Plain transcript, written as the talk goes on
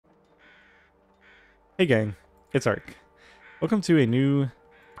Hey gang, it's Ark. Welcome to a new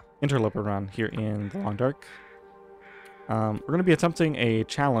Interloper run here in the Long Dark. We're going to be attempting a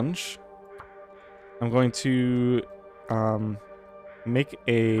challenge. I'm going to make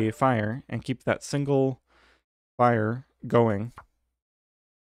a fire and keep that single fire going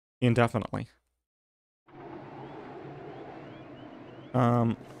indefinitely.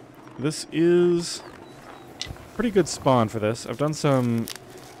 This is a pretty good spawn for this. I've done some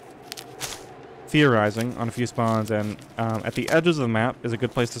theorizing on a few spawns, and at the edges of the map is a good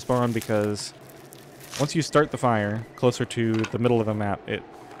place to spawn because once you start the fire closer to the middle of the map, it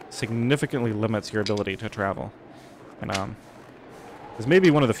significantly limits your ability to travel. And this may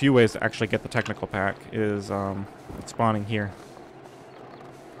be one of the few ways to actually get the technical pack is spawning here.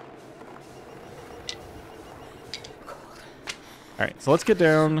 Alright, so let's get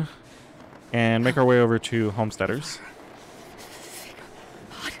down and make our way over to Homesteaders.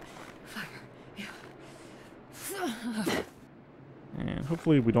 And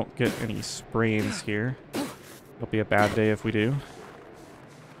hopefully we don't get any sprains here. It'll be a bad day if we do.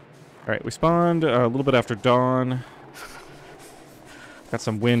 Alright, we spawned a little bit after dawn. Got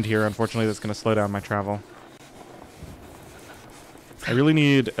some wind here, unfortunately, that's going to slow down my travel. I really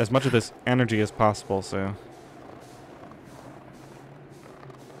need as much of this energy as possible, so...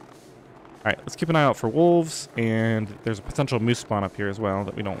 Alright, let's keep an eye out for wolves, and there's a potential moose spawn up here as well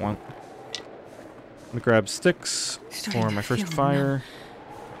that we don't want. I'm gonna grab sticks for my first fire.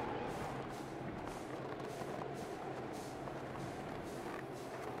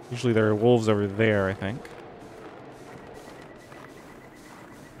 Usually there are wolves over there, I think.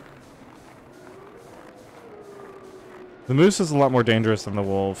 The moose is a lot more dangerous than the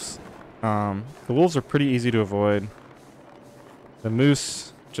wolves. The wolves are pretty easy to avoid. The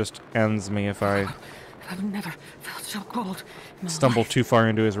moose just ends me if I I've never felt so cold in my stumble life. too far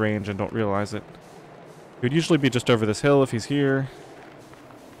into his range and don't realize it. He would usually be just over this hill if he's here.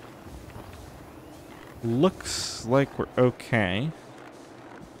 Looks like we're okay.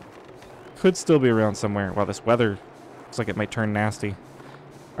 Could still be around somewhere. Wow, this weather looks like it might turn nasty.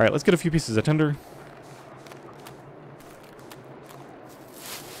 Alright, let's get a few pieces of tinder.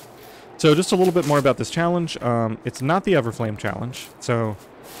 So just a little bit more about this challenge. It's not the Everflame challenge. So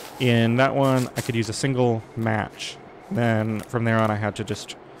in that one, I could use a single match. Then from there on, I had to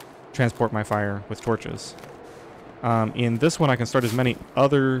just transport my fire with torches. In this one, I can start as many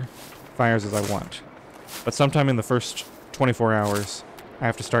other fires as I want. But sometime in the first 24 hours, I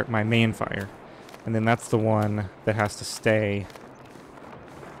have to start my main fire. And then that's the one that has to stay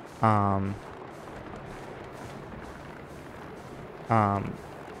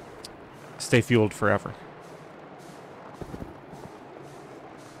stay fueled forever.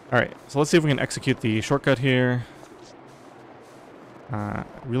 Alright, so let's see if we can execute the shortcut here.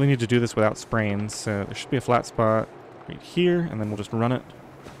 Really need to do this without sprains, so there should be a flat spot right here, and then we'll just run it.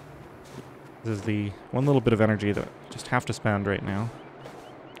 This is the one little bit of energy that I just have to spend right now.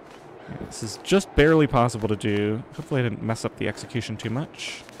 And this is just barely possible to do. Hopefully I didn't mess up the execution too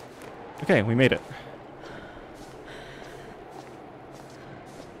much. Okay, we made it.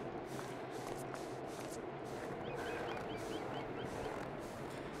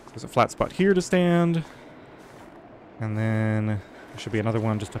 There's a flat spot here to stand. And then there should be another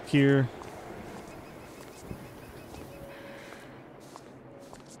one just up here.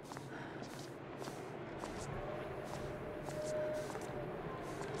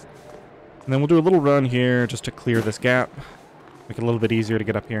 And then we'll do a little run here just to clear this gap. Make it a little bit easier to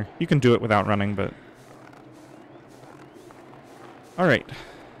get up here. You can do it without running, but... Alright.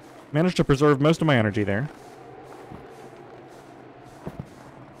 Managed to preserve most of my energy there.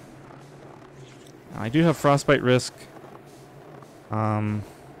 I do have frostbite risk.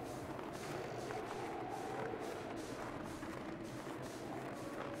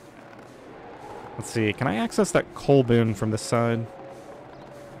 Let's see, can I access that coal bin from this side?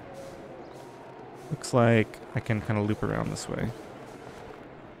 Looks like I can kind of loop around this way.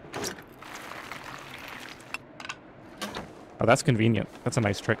 Oh, that's convenient. That's a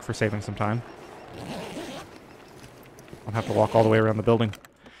nice trick for saving some time. I'll have to walk all the way around the building.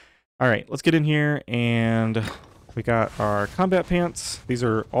 Alright, let's get in here, and we got our combat pants. These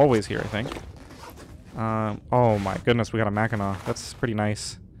are always here, I think. Oh my goodness, we got a Mackinac. That's pretty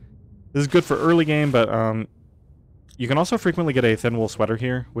nice. This is good for early game, but you can also frequently get a thin wool sweater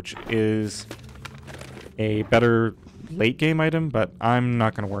here, which is a better late game item, but I'm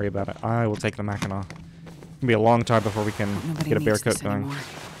not going to worry about it. I will take the Mackinac. It's going to be a long time before we can get a bear coat going. Anymore.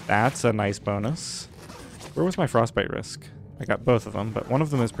 That's a nice bonus. Where was my frostbite risk? I got both of them, but one of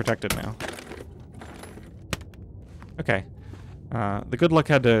them is protected now. Okay. The good luck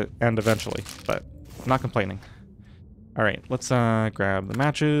had to end eventually, but I'm not complaining. Alright, let's grab the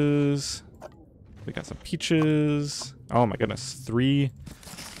matches. We got some peaches. Oh my goodness, 3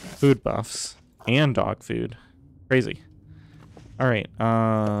 food buffs and dog food. Crazy. Alright,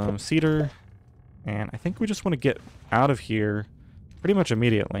 cedar. And I think we just want to get out of here pretty much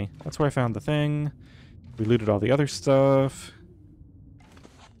immediately. That's where I found the thing. We looted all the other stuff.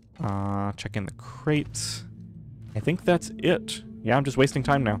 Check in the crates. I think that's it. Yeah, I'm just wasting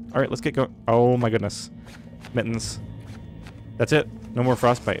time now. Alright, let's get going. Oh my goodness. Mittens. That's it. No more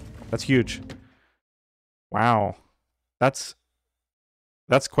frostbite. That's huge. Wow. That's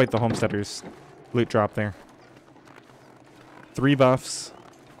quite the homesteader's loot drop there. 3 buffs.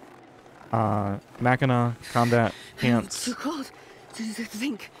 Mackinac, combat, pants. Too cold to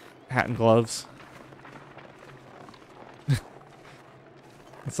think. Hat and gloves.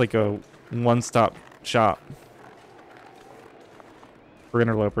 It's like a one-stop shop for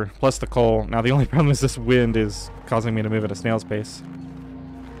Interloper. Plus the coal. Now the only problem is this wind is causing me to move at a snail's pace.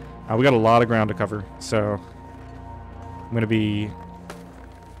 We got a lot of ground to cover, so I'm going to be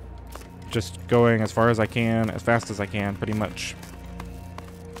just going as far as I can, as fast as I can, pretty much.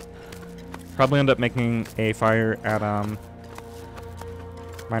 Probably end up making a fire at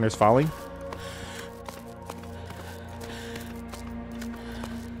Miner's Folly.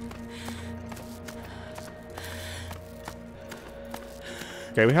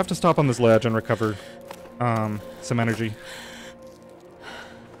 Okay, we have to stop on this ledge and recover some energy.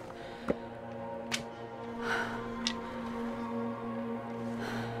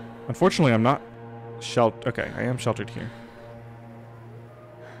 Unfortunately, I'm not sheltered. Okay, I am sheltered here.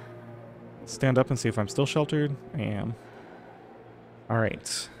 Let's stand up and see if I'm still sheltered. I am.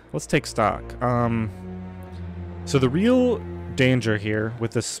 Alright, let's take stock. So the real danger here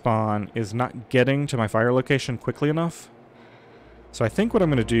with this spawn is not getting to my fire location quickly enough. So I think what I'm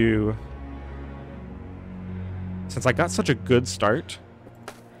going to do, since I got such a good start,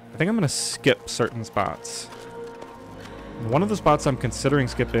 I think I'm going to skip certain spots. One of the spots I'm considering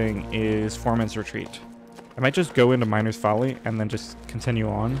skipping is Foreman's Retreat. I might just go into Miner's Folly and then just continue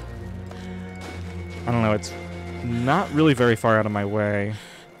on. I don't know, it's not really very far out of my way.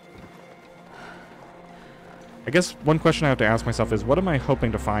 I guess one question I have to ask myself is, what am I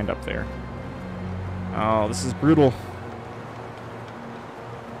hoping to find up there? Oh, this is brutal.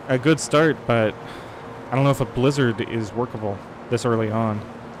 A good start, but I don't know if a blizzard is workable this early on.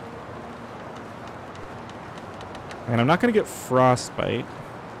 And I'm not going to get frostbite.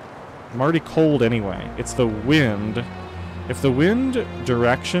 I'm already cold anyway. It's the wind. If the wind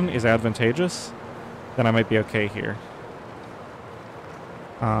direction is advantageous, then I might be okay here.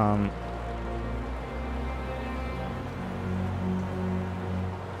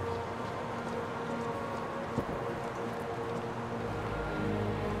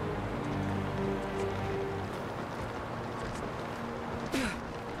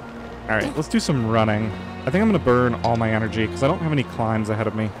 Alright, let's do some running. I think I'm going to burn all my energy, because I don't have any climbs ahead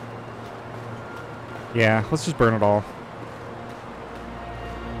of me. Yeah, let's just burn it all.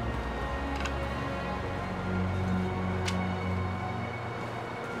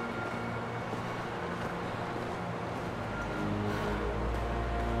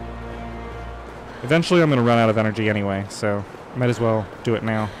 Eventually I'm going to run out of energy anyway, so I might as well do it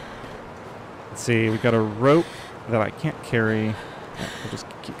now. Let's see, we've got a rope that I can't carry. Yeah, we'll just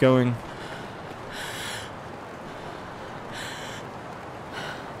keep going.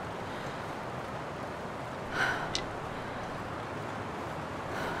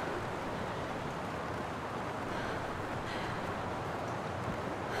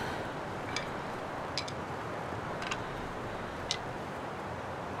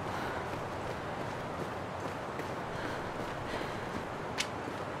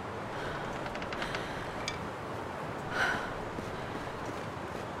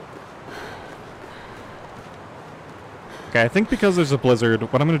 Okay, I think because there's a blizzard,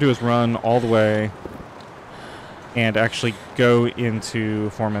 what I'm going to do is run all the way and actually go into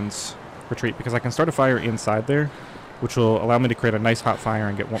Foreman's Retreat, because I can start a fire inside there, which will allow me to create a nice hot fire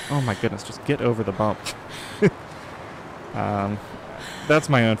and get one. Oh my goodness, just get over the bump. That's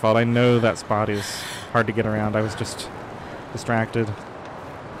my own fault. I know that spot is hard to get around. I was just distracted.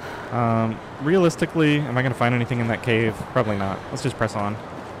 Realistically, am I going to find anything in that cave? Probably not. Let's just press on.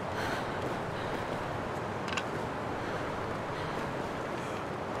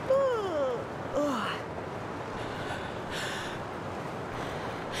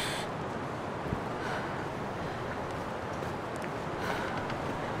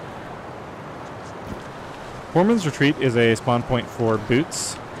 Foreman's Retreat is a spawn point for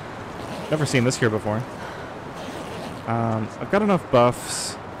boots. Never seen this here before. I've got enough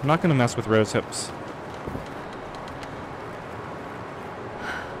buffs. I'm not going to mess with rose hips.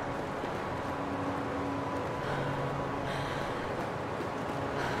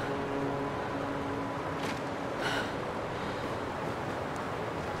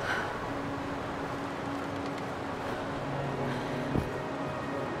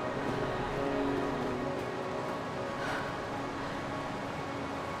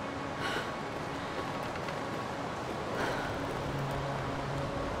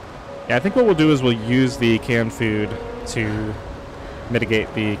 Yeah, I think what we'll do is we'll use the canned food to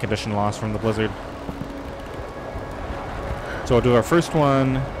mitigate the condition loss from the blizzard. So we'll do our first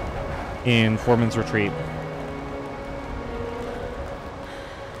one in Foreman's Retreat.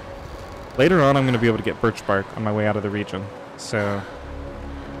 Later on, I'm going to be able to get birch bark on my way out of the region, so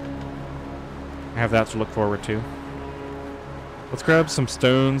I have that to look forward to. Let's grab some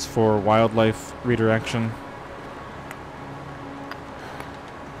stones for wildlife redirection.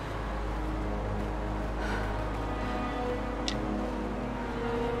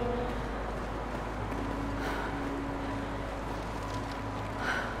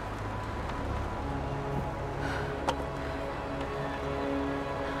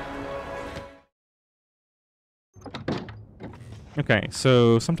 Okay,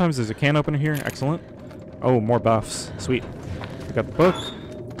 so sometimes there's a can opener here. Excellent. Oh, more buffs. Sweet. We got the book.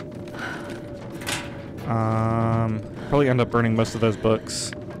 Probably end up burning most of those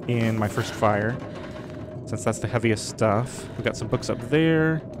books in my first fire, since that's the heaviest stuff. We got some books up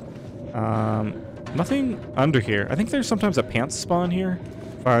there. Nothing under here. I think there's sometimes a pants spawn here,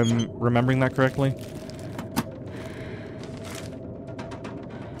 if I'm remembering that correctly.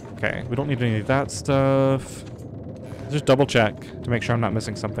 Okay, we don't need any of that stuff. Just double check to make sure I'm not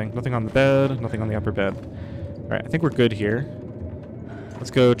missing something. Nothing on the bed, nothing on the upper bed. Alright, I think we're good here. Let's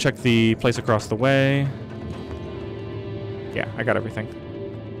go check the place across the way. Yeah, I got everything.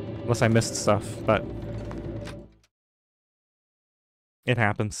 Unless I missed stuff, but it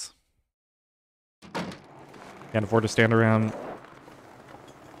happens. Can't afford to stand around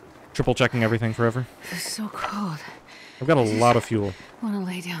triple checking everything forever. It's so cold. I've got a lot of fuel. I want to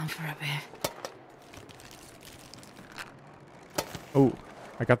lay down for a bit. Oh,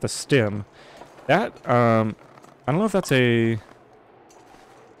 I got the stim. That, I don't know if that's a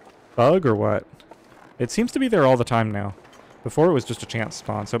bug or what. It seems to be there all the time now. Before it was just a chance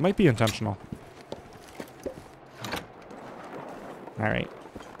spawn, so it might be intentional. Alright.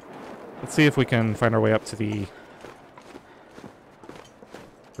 Let's see if we can find our way up to the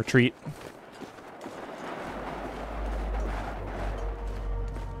retreat.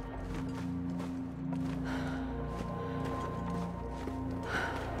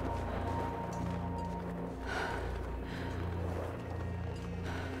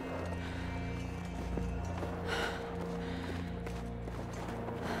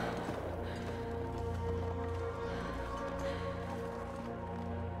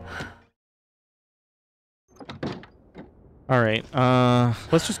 Alright,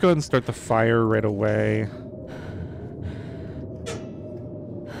 let's just go ahead and start the fire right away.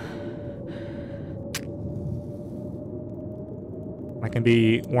 I can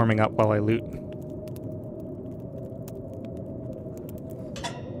be warming up while I loot.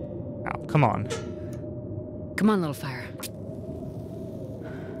 Ow, come on. Come on, little fire.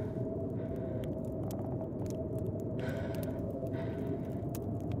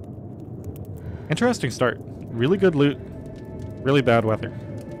 Interesting start. Really good loot. Really bad weather.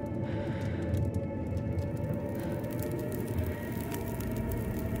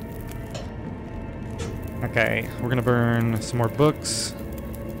 Okay, we're gonna burn some more books.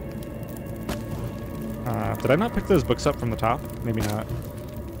 Did I not pick those books up from the top? Maybe not.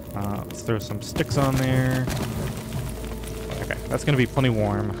 Let's throw some sticks on there. Okay, that's gonna be plenty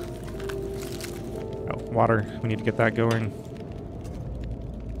warm. Oh, water. We need to get that going.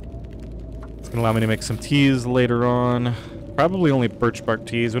 It's gonna allow me to make some teas later on. Probably only birch bark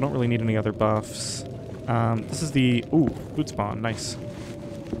teas. We don't really need any other buffs. This is the... Ooh, food spawn. Nice.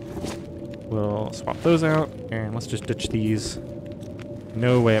 We'll swap those out, and let's just ditch these.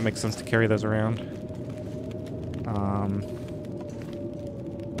 No way it makes sense to carry those around.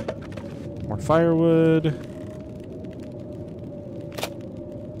 More firewood.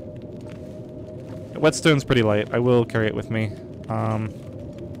 Whetstone's pretty light. I will carry it with me.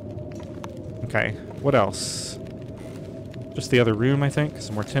 Okay, what else? Just the other room, I think.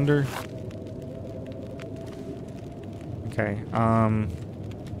 Some more tinder. Okay,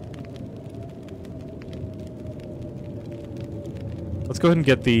 let's go ahead and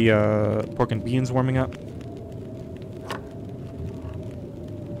get the pork and beans warming up.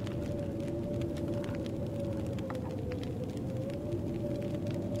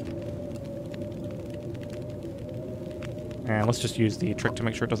 And let's just use the trick to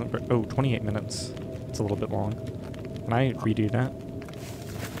make sure it doesn't burn. Oh, 28 minutes. It's a little bit long. Can I redo that?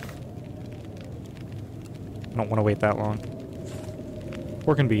 I don't want to wait that long.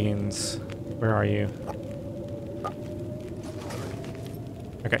 Pork and beans. Where are you?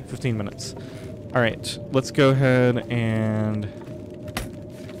 Okay, 15 minutes. Alright, let's go ahead and...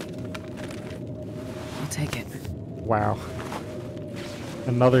 I'll take it. Wow.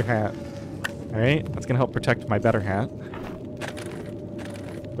 Another hat. Alright, that's gonna help protect my better hat.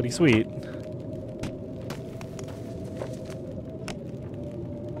 Pretty sweet.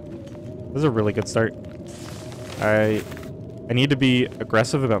 This is a really good start. I need to be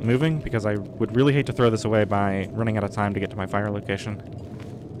aggressive about moving because I would really hate to throw this away by running out of time to get to my fire location.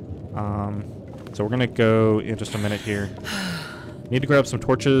 So we're gonna go in just a minute here. Need to grab some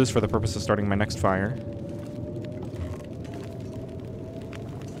torches for the purpose of starting my next fire.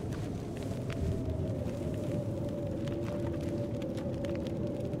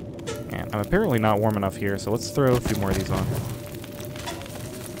 And I'm apparently not warm enough here, so let's throw a few more of these on.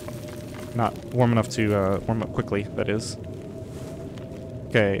 Not warm enough to warm up quickly, that is.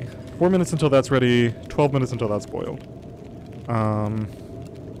 Okay, 4 minutes until that's ready, 12 minutes until that's boiled.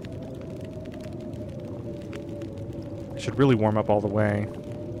 I should really warm up all the way.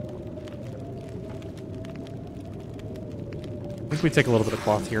 I think we take a little bit of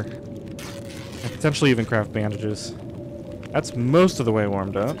cloth here. And potentially even craft bandages. That's most of the way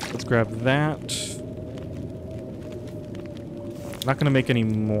warmed up. Let's grab that. Not gonna make any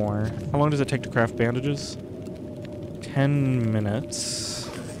more. How long does it take to craft bandages? 10 minutes.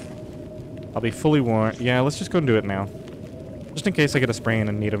 I'll be fully warm. Yeah, let's just go and do it now. Just in case I get a sprain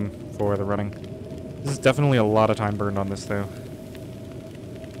and need them for the running. This is definitely a lot of time burned on this, though.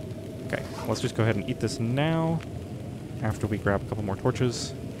 Okay, let's just go ahead and eat this now. After we grab a couple more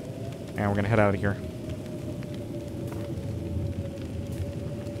torches. And we're gonna head out of here.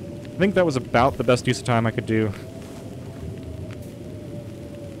 I think that was about the best use of time I could do.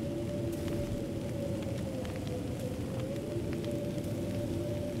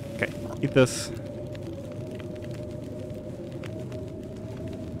 Okay, eat this.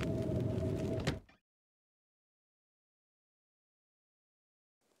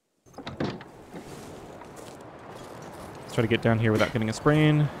 Let's try to get down here without getting a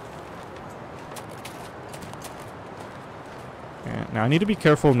sprain. And now I need to be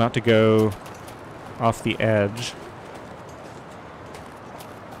careful not to go off the edge.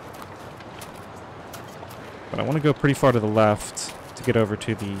 But I want to go pretty far to the left to get over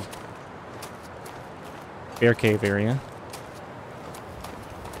to the bear cave area.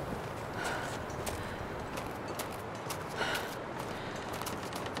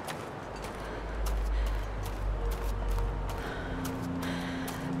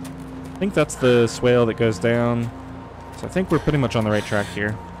 I think that's the swale that goes down. So I think we're pretty much on the right track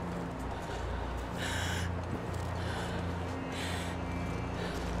here.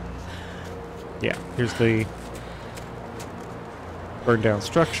 Yeah, here's the burned down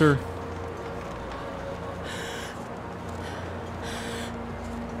structure.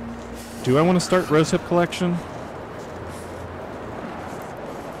 Do I want to start rosehip collection?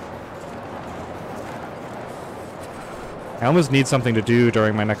 I almost need something to do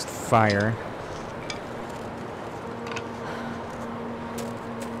during my next fire.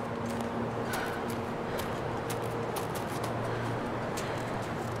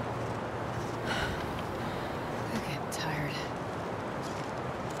 Okay, I'm tired.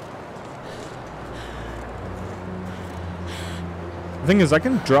 The thing is, I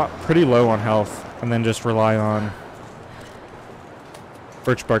can drop pretty low on health and then just rely on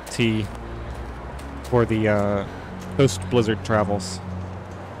birch bark tea for the post-blizzard travels.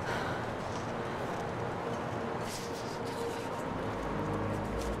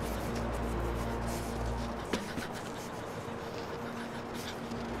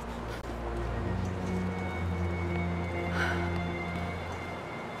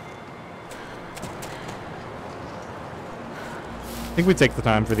 I think we take the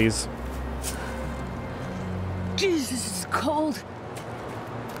time for these. Jesus, this is cold.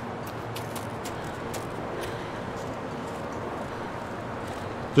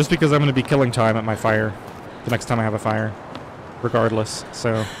 Just because I'm going to be killing time at my fire the next time I have a fire, regardless,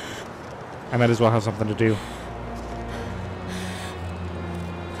 so I might as well have something to do.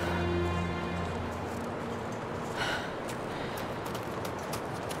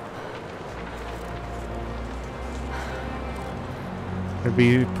 It'd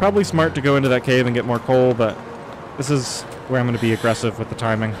be probably smart to go into that cave and get more coal, but this is where I'm going to be aggressive with the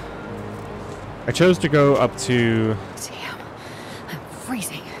timing. I chose to go up to Damn, I'm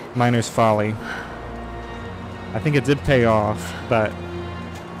freezing. Miner's Folly. I think it did pay off, but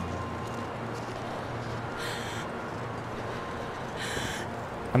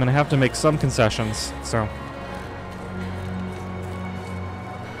I'm going to have to make some concessions, so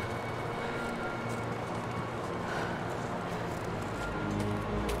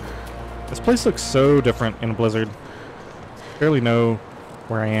this place looks so different in a blizzard. Barely know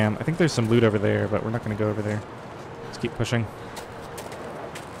where I am. I think there's some loot over there, but we're not going to go over there. Let's keep pushing.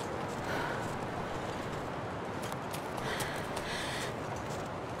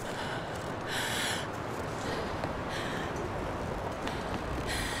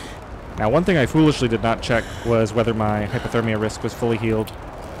 Now, one thing I foolishly did not check was whether my hypothermia risk was fully healed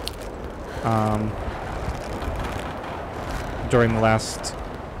during the last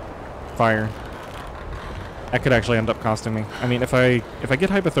fire. That could actually end up costing me. I mean, if I get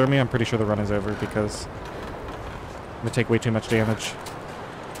hypothermia, I'm pretty sure the run is over because I'm gonna take way too much damage.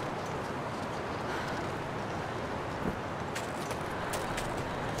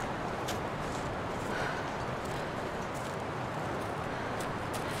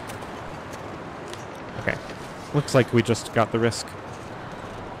 Okay. Looks like we just got the risk.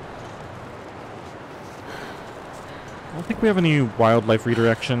 I don't think we have any wildlife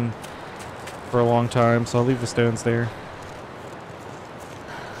redirection for a long time, so I'll leave the stones there.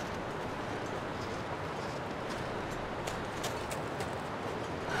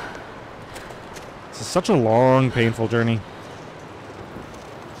 This is such a long, painful journey.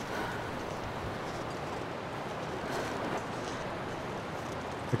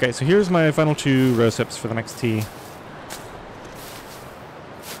 Okay, so here's my final 2 rose hips for the next tea.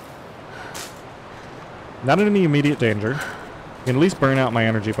 Not in any immediate danger. I can at least burn out my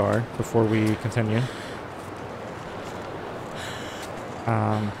energy bar before we continue.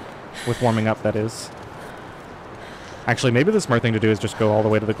 With warming up, that is. Actually, maybe the smart thing to do is just go all the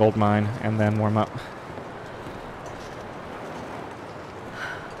way to the gold mine and then warm up.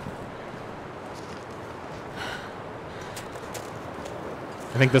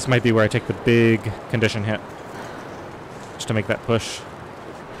 I think this might be where I take the big condition hit, just to make that push.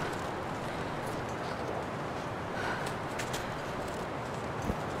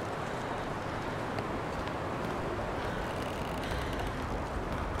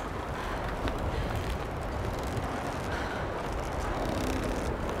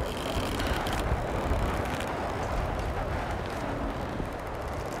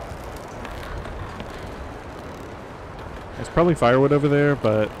 There's probably firewood over there,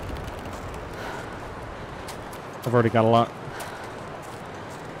 but I've already got a lot.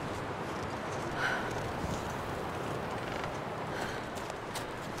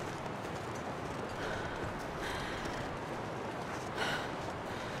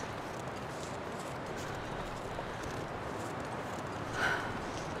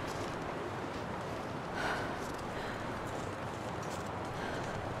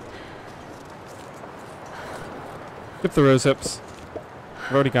 Skip the rose hips.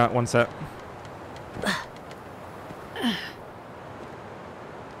 I've already got one set.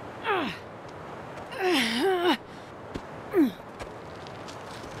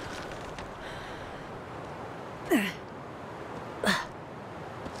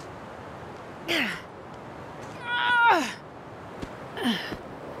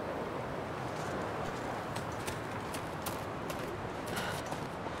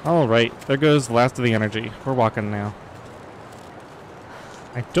 Alright, there goes the last of the energy. We're walking now.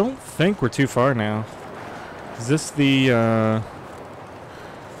 I don't think we're too far now. Is this the,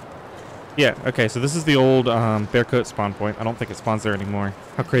 Yeah, okay, so this is the old Bearcoat spawn point. I don't think it spawns there anymore.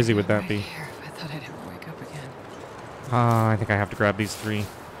 How crazy would that be? I thought I'd ever wake up again. I think I have to grab these 3.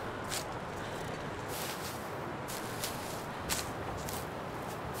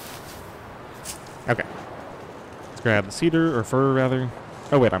 Okay. Let's grab the cedar, or fir, rather.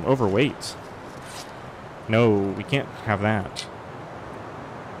 Oh, wait, I'm overweight. No, we can't have that.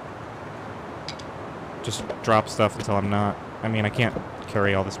 Just drop stuff until I'm not. I mean, I can't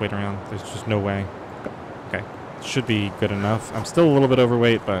carry all this weight around. There's just no way. Okay. Should be good enough. I'm still a little bit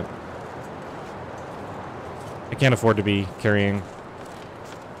overweight, but I can't afford to be carrying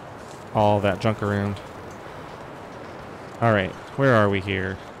all that junk around. Alright, where are we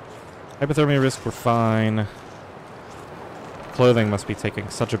here? Hypothermia risk, we're fine. Clothing must be taking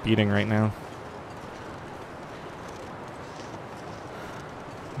such a beating right now.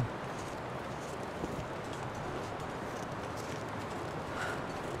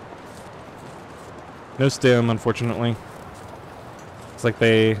 No stim, unfortunately. Looks like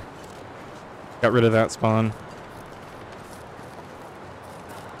they got rid of that spawn.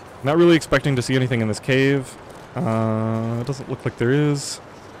 Not really expecting to see anything in this cave. It doesn't look like there is.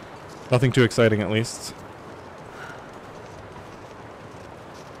 Nothing too exciting, at least.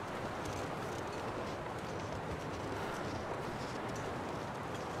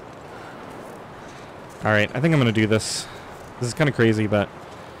 Alright, I think I'm going to do this. This is kind of crazy, but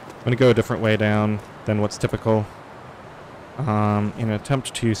I'm going to go a different way down than what's typical in an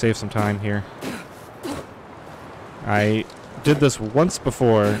attempt to save some time here. I did this once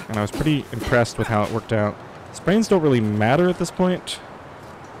before, and I was pretty impressed with how it worked out. Sprains don't really matter at this point.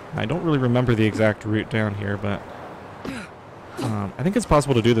 I don't really remember the exact route down here, but I think it's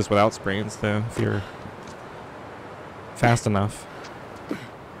possible to do this without sprains, though, if you're fast enough.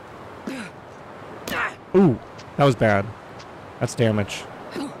 Ooh, that was bad. That's damage.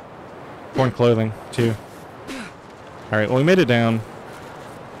 Torn clothing, too. Alright, well, we made it down.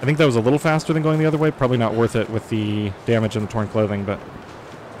 I think that was a little faster than going the other way. Probably not worth it with the damage and the torn clothing, but...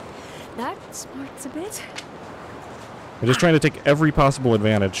 That smarts a bit. I'm just trying to take every possible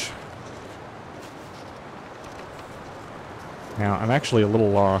advantage. Now, I'm actually a little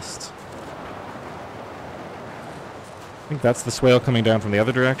lost. I think that's the swale coming down from the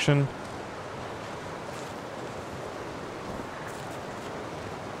other direction.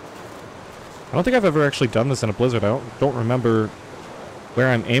 I don't think I've ever actually done this in a blizzard. I don't remember where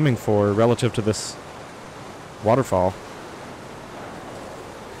I'm aiming for relative to this waterfall.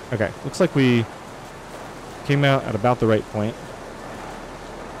 Okay, looks like we came out at about the right point.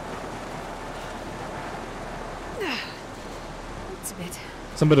 That's a bit.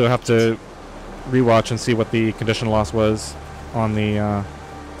 Somebody will have to rewatch and see what the condition loss was on the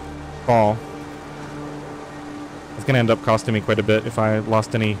fall. It's going to end up costing me quite a bit if I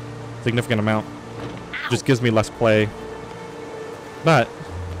lost any significant amount. Just gives me less play. But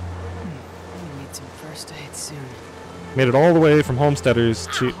I need some first aid soon. made it all the way from Homesteaders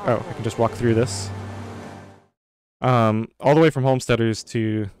to... Oh, I can just walk through this. All the way from Homesteaders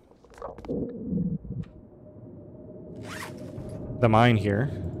to the mine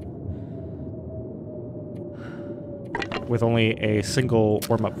here with only a single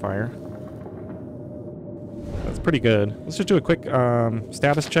warm-up fire. That's pretty good. Let's just do a quick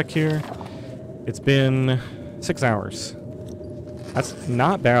status check here. It's been 6 hours. That's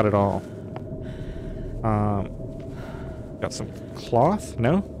not bad at all. Got some cloth?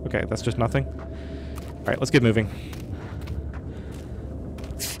 No? Okay, that's just nothing. Alright, let's get moving.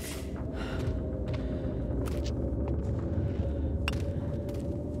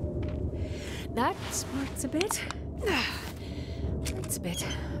 That smarts a bit. Hurts a bit,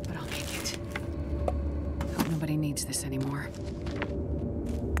 but I'll make it. Hope nobody needs this anymore.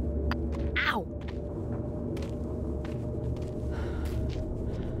 Ow!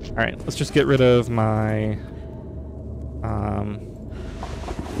 Alright, let's just get rid of my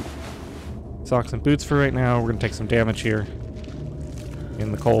socks and boots for right now. We're going to take some damage here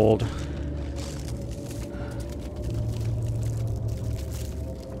in the cold.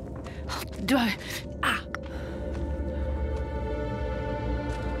 Do I? Ah!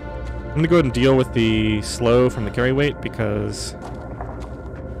 I'm going to go ahead and deal with the slow from the carry weight because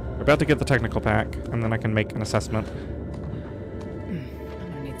we're about to get the technical pack and then I can make an assessment. I'm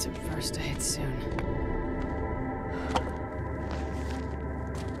gonna need some first aid soon.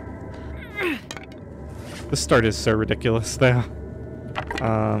 This start is so ridiculous, though.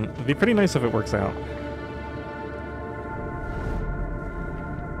 It'd be pretty nice if it works out.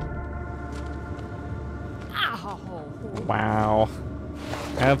 Ow! Wow.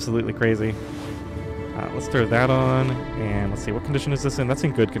 Absolutely crazy. Let's throw that on, and let's see, what condition is this in? That's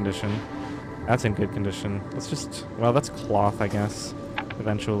in good condition. That's in good condition. Let's just... Well, that's cloth, I guess,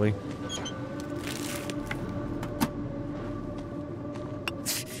 eventually.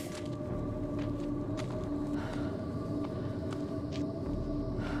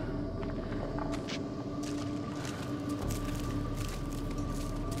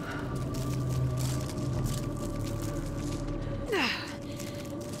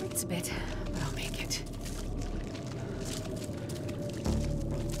 Hurts a bit, but I'll make it.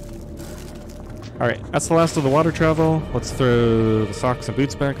 Alright, that's the last of the water travel. Let's throw the socks and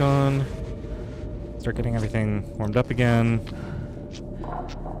boots back on. Start getting everything warmed up again.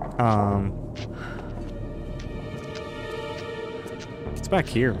 It's back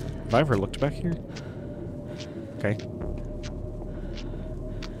here. Have I ever looked back here? Okay.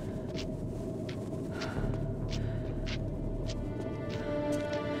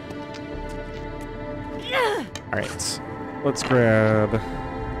 Alright, let's grab...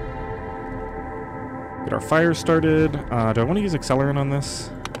 Get our fire started. Do I want to use accelerant on this?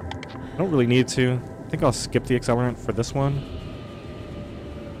 I don't really need to. I think I'll skip the accelerant for this one.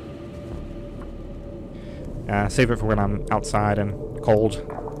 Save it for when I'm outside and cold.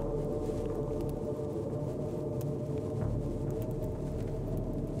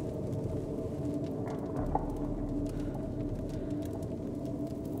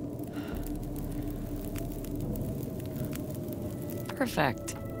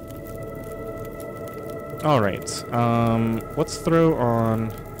 Perfect. Alright, let's throw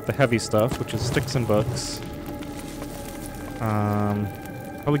on the heavy stuff, which is sticks and books.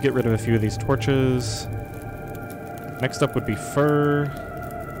 Probably get rid of a few of these torches. Next up would be fur.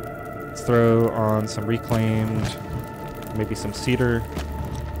 Let's throw on some reclaimed, maybe some cedar.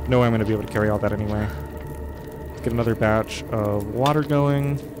 No way I'm going to be able to carry all that anyway. Let's get another batch of water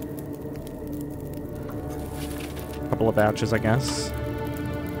going. couple of batches, I guess.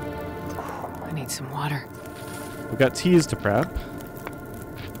 I need some water. We've got teas to prep.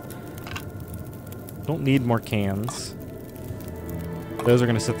 Don't need more cans. Those are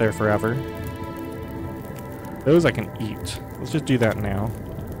going to sit there forever. Those I can eat. Let's just do that now.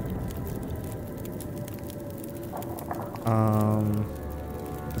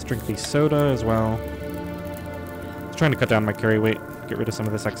 Let's drink the soda as well. Just trying to cut down my carry weight, get rid of some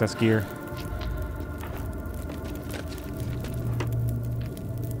of this excess gear.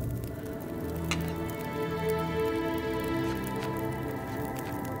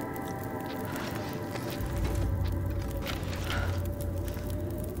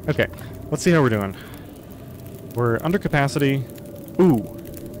 Okay, let's see how we're doing. We're under capacity. Ooh,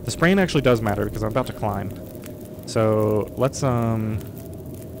 the sprain actually does matter because I'm about to climb. So let's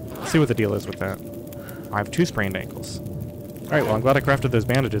see what the deal is with that. I have 2 sprained ankles. Alright, well I'm glad I crafted those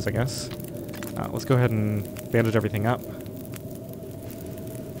bandages, I guess. Let's go ahead and bandage everything up.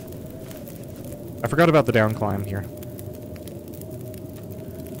 I forgot about the down climb here.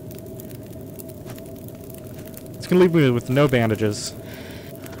 It's gonna leave me with no bandages.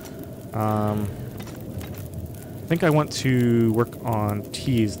 I think I want to work on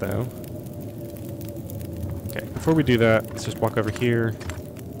teas, though. Okay, before we do that, let's just walk over here.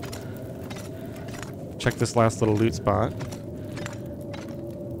 Check this last little loot spot.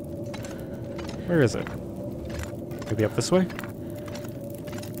 Where is it? Maybe up this way?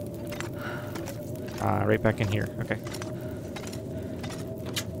 Right back in here. Okay.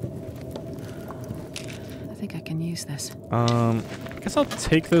 I think I can use this. I guess I'll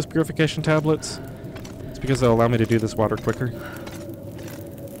take those purification tablets. It's because they'll allow me to do this water quicker.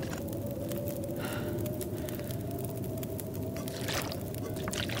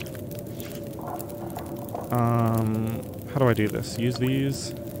 How do I do this? Use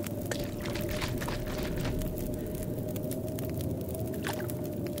these.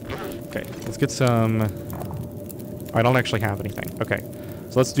 Okay, let's get some... I don't actually have anything. Okay,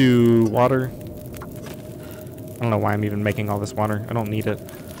 so let's do water. I don't know why I'm even making all this water. I don't need it.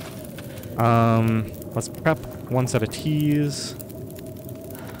 Let's prep 1 set of teas.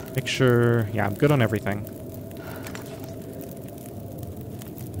 Make sure... Yeah, I'm good on everything.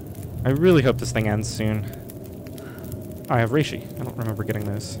 I really hope this thing ends soon. I have reishi. I don't remember getting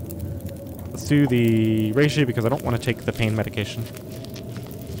those. Let's do the reishi because I don't want to take the pain medication.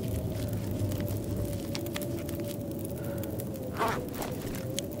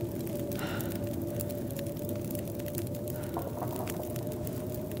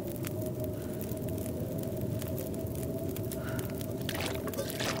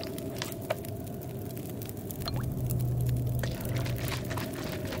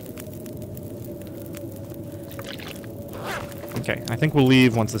 Okay, I think we'll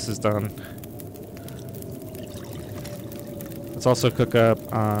leave once this is done. Let's also cook up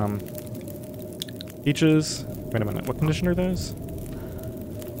peaches. Wait a minute, what condition are those?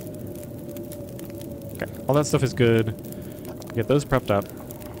 Okay, all that stuff is good. Get those prepped up.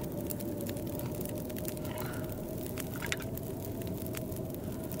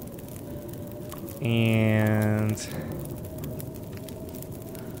 And...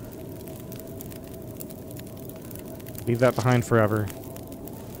 leave that behind forever.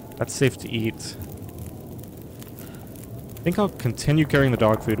 That's safe to eat. I think I'll continue carrying the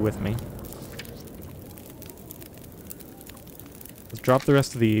dog food with me. Let's drop the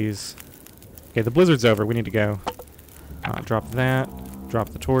rest of these. Okay, the blizzard's over. We need to go. Drop that. Drop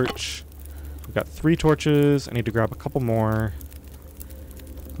the torch. We've got 3 torches. I need to grab a couple more.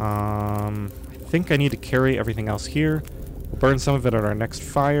 I think I need to carry everything else here. We'll burn some of it at our next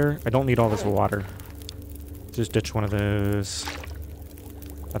fire. I don't need all this water. Just ditch one of those.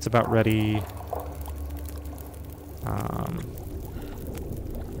 That's about ready.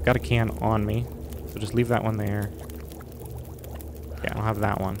 Got a can on me, so just leave that one there. Yeah, I'll have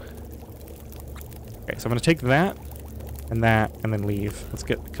that one. Okay, so I'm gonna take that, and then leave. Let's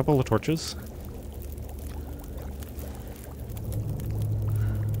get a couple of torches.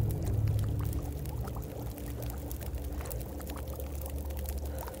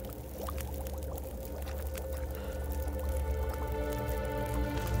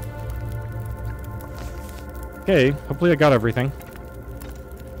 Okay, hopefully I got everything.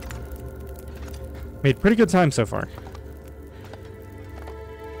 Made pretty good time so far.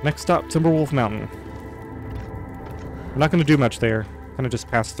 Next stop, Timberwolf Mountain. I'm not going to do much there. Kind of just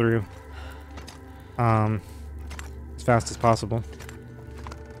pass through. As fast as possible.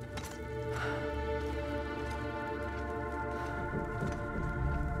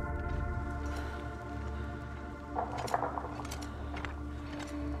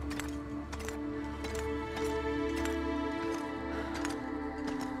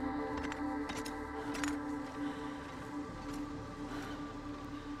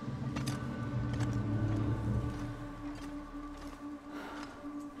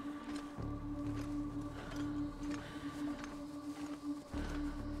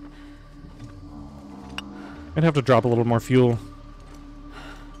 I'd have to drop a little more fuel.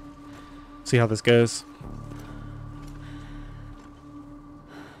 See how this goes.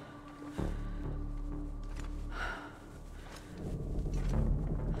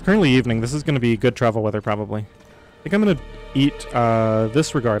 Currently evening. This is going to be good travel weather, probably. I think I'm going to eat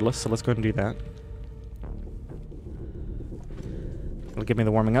this regardless, so let's go ahead and do that. It'll give me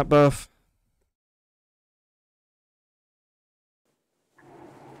the warming up buff.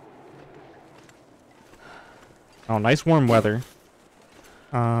 Oh, nice warm weather.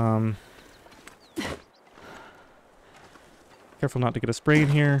 Careful not to get a sprain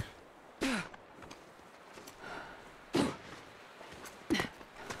here.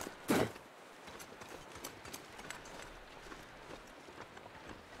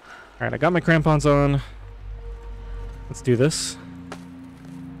 Alright, I got my crampons on. Let's do this.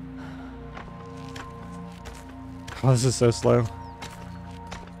 Oh, this is so slow.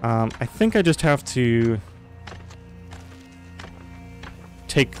 I think I just have to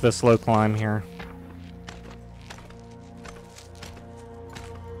take the slow climb here.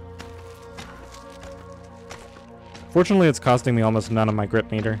 Fortunately, it's costing me almost none of my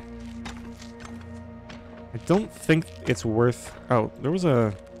grip meter. I don't think it's worth... Oh, there was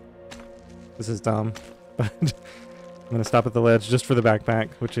a... This is dumb, but I'm going to stop at the ledge just for the backpack,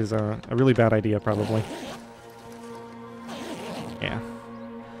 which is a really bad idea, probably. Yeah.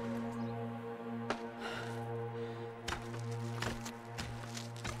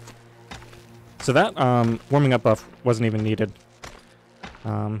 So that warming up buff wasn't even needed.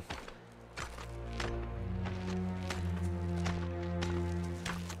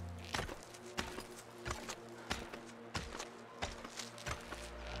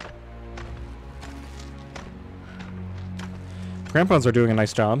 Crampons are doing a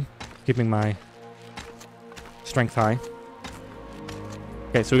nice job keeping my strength high.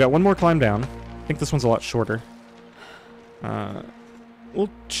 Okay, so we got one more climb down. I think this one's a lot shorter. We'll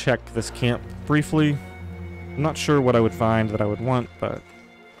check this camp briefly. I'm not sure what I would find that I would want, but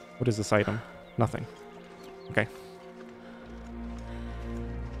what is this item? Nothing. Okay.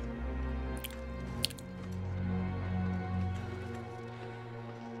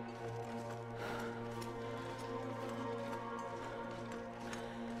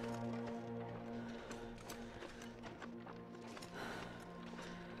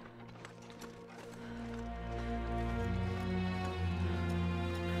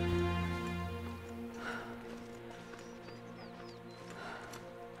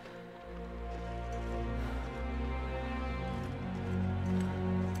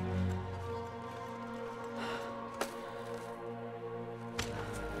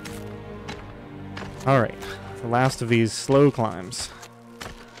 Alright, the last of these slow climbs.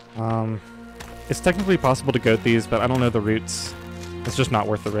 It's technically possible to goat these, but I don't know the routes. It's just not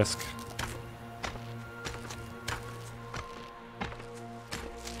worth the risk.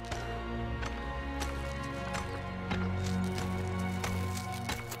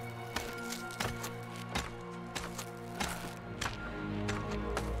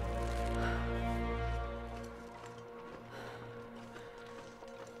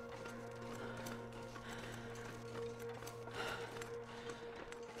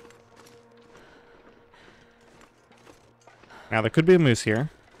 Now, there could be a moose here.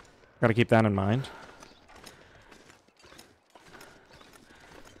 Gotta keep that in mind.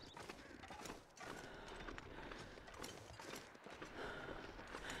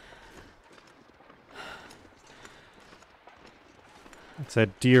 It's a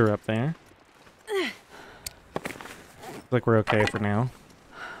deer up there. Looks like we're okay for now.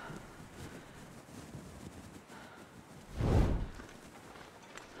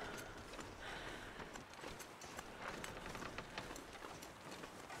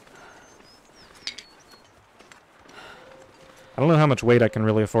 I don't know how much weight I can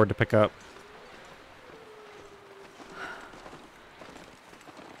really afford to pick up.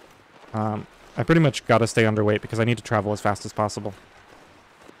 I pretty much gotta stay underweight because I need to travel as fast as possible.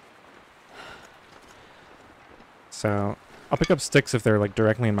 So, I'll pick up sticks if they're like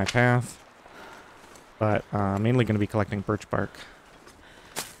directly in my path. But I'm mainly going to be collecting birch bark.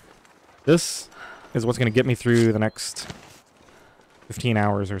 This is what's going to get me through the next 15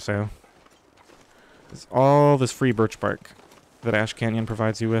 hours or so. It's all this free birch bark that Ash Canyon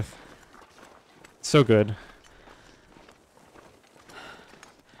provides you with. It's so good.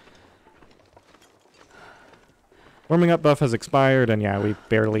 Warming up buff has expired, and yeah, we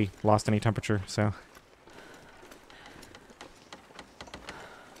barely lost any temperature, so...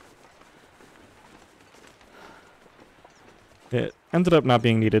 It ended up not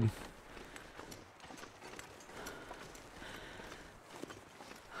being needed.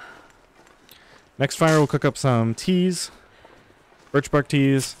 Next fire, we'll cook up some teas. Birch bark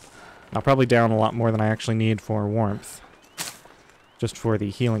teas. I'll probably down a lot more than I actually need for warmth. Just for the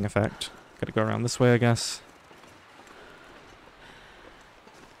healing effect. Gotta go around this way, I guess.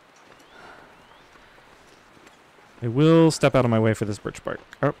 I will step out of my way for this birch bark.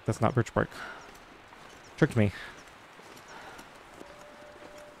 Oh, that's not birch bark. Tricked me.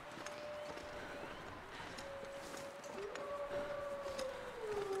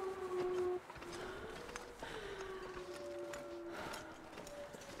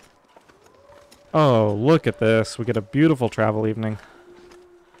 Oh, look at this. We get a beautiful travel evening.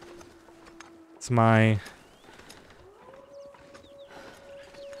 It's my...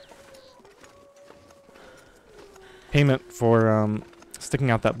 payment for sticking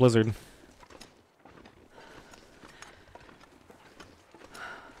out that blizzard.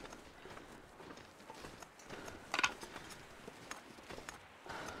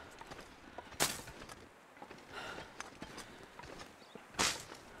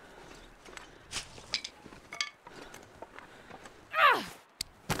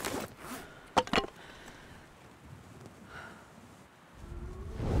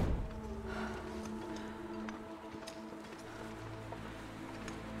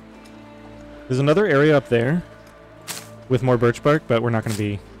 There's another area up there with more birch bark, but we're not going to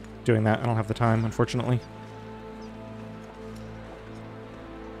be doing that. I don't have the time, unfortunately.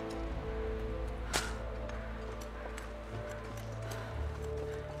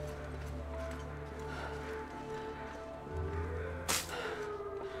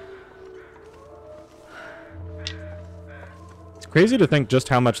 It's crazy to think just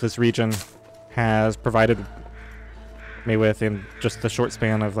how much this region has provided me with in just the short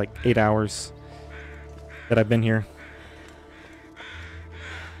span of like 8 hours that I've been here.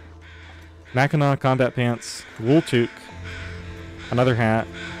 Mackinaw combat pants, wool toque, another hat,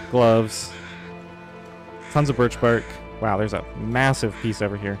 gloves, tons of birch bark. Wow, there's a massive piece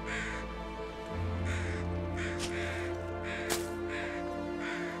over here.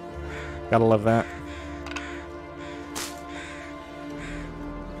 Gotta love that.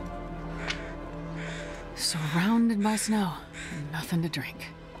 Surrounded by snow and nothing to drink.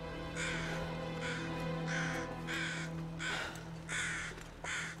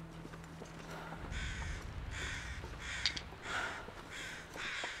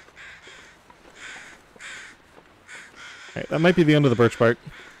 Alright, that might be the end of the birch bark.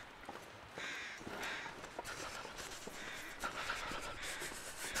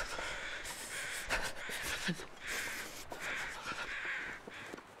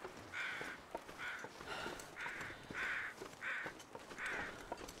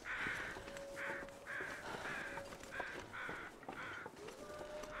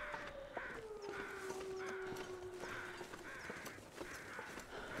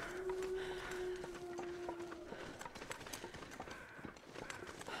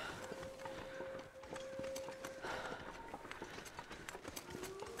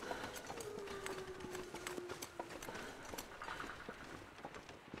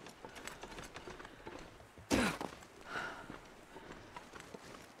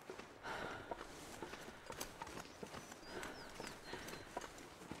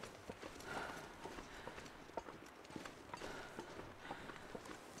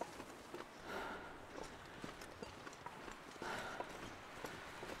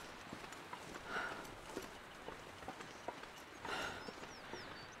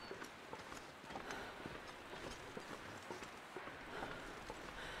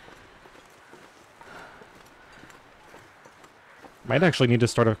 Might actually need to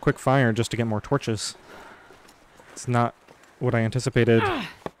start a quick fire just to get more torches. It's not what I anticipated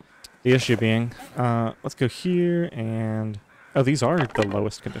the issue being. Let's go here and... Oh, these are the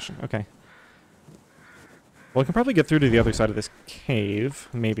lowest condition. Okay. Well, I can probably get through to the other side of this cave,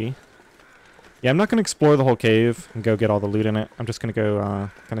 maybe. Yeah, I'm not going to explore the whole cave and go get all the loot in it. I'm just going to go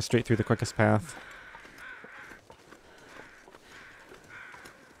kind of straight through the quickest path.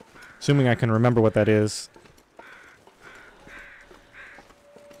 Assuming I can remember what that is.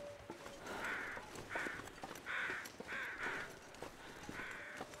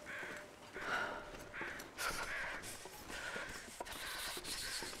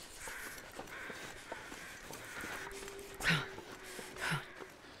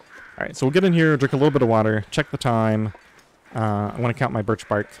 Alright, so we'll get in here, drink a little bit of water, check the time. I want to count my birch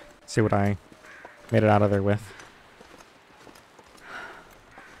bark, see what I made it out of there with.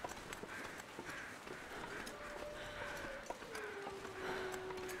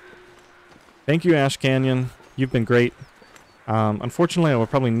 Thank you, Ash Canyon. You've been great. Unfortunately, I will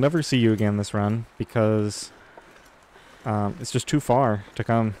probably never see you again this run because it's just too far to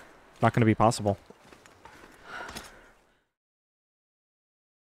come not going to be possible.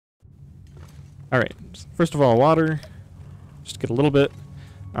 Alright, first of all, water. Just get a little bit.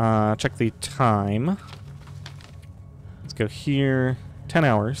 Check the time. Let's go here. 10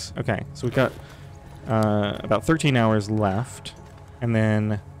 hours. Okay, so we've got about 13 hours left. And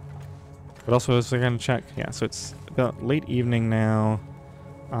then, what else was I going to check? Yeah, so it's about late evening now.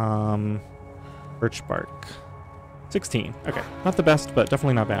 Birch bark. 16. Okay, not the best, but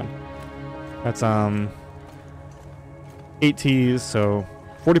definitely not bad. That's 8 teas, so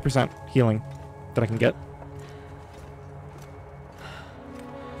 40% healing that I can get.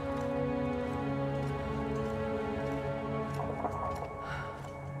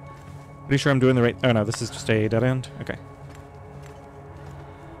 Pretty sure I'm doing the right... Oh no, this is just a dead end? Okay.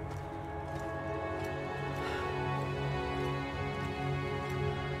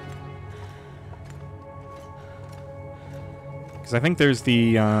 Because I think there's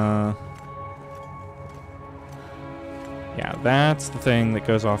the... Yeah, that's the thing that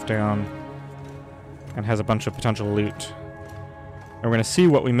goes off down and has a bunch of potential loot. And we're going to see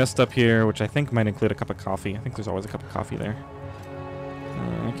what we missed up here, which I think might include a cup of coffee. I think there's always a cup of coffee there.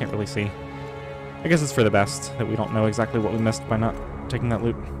 I can't really see. I guess it's for the best that we don't know exactly what we missed by not taking that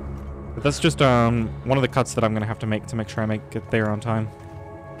loot. But that's just one of the cuts that I'm going to have to make sure I make it there on time.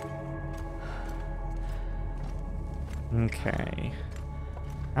 Okay.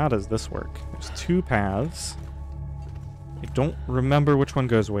 How does this work? There's 2 paths. I don't remember which one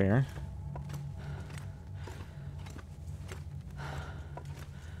goes where.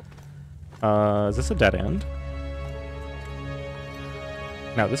 Is this a dead end?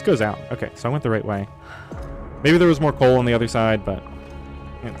 No, this goes out. Okay, so I went the right way. Maybe there was more coal on the other side, but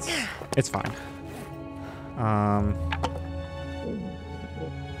it's fine. I'm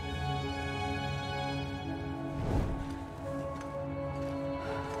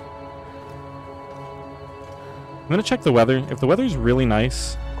gonna check the weather. If the weather's really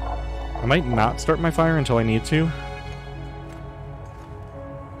nice, I might not start my fire until I need to.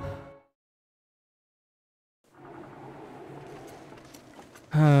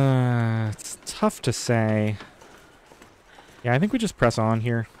 It's tough to say. Yeah, I think we just press on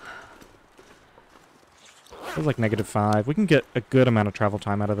here. Feels like -5. We can get a good amount of travel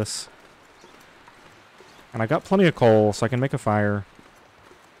time out of this. And I got plenty of coal, so I can make a fire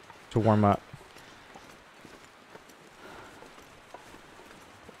to warm up.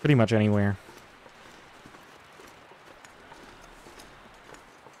 Pretty much anywhere.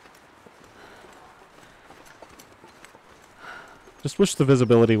 Just wish the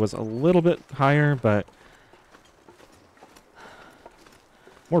visibility was a little bit higher, but...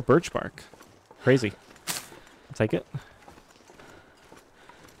 More birch bark. Crazy. I'll take it.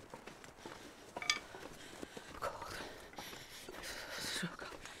 Cold. So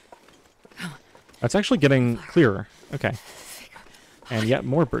cold. It's actually getting clearer. Okay. And yet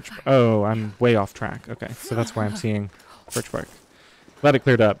more birch bark. Oh, I'm way off track. Okay, so that's why I'm seeing birch bark. Glad it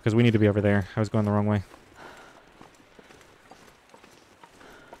cleared up, because we need to be over there. I was going the wrong way.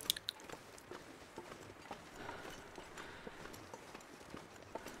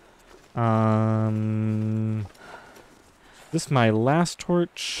 This my last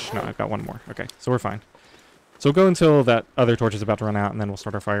torch? No, I've got one more. Okay, so we're fine. So we'll go until that other torch is about to run out, and then we'll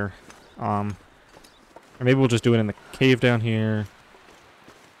start our fire. Or maybe we'll just do it in the cave down here.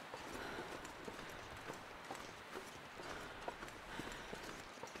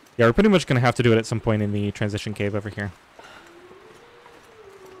 Yeah, we're pretty much going to have to do it at some point in the transition cave over here.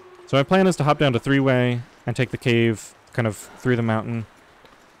 So my plan is to hop down to 3-way and take the cave kind of through the mountain.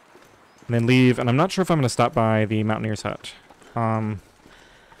 And then leave, and I'm not sure if I'm going to stop by the mountaineer's hut.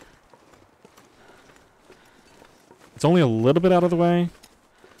 It's only a little bit out of the way.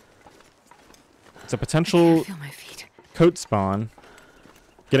 It's a potential Feel my feet. coat spawn.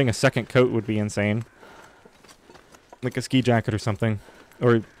 Getting a second coat would be insane. Like a ski jacket or something.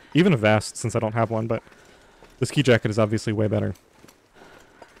 Or even a vest, since I don't have one, but the ski jacket is obviously way better.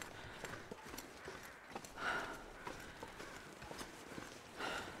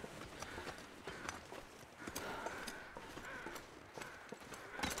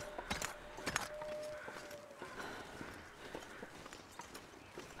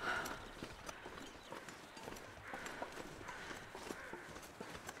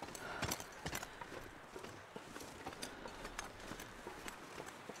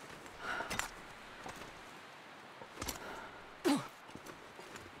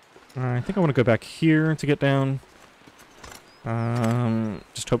 I think I want to go back here to get down.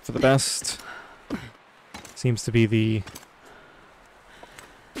 Just hope for the best. Seems to be the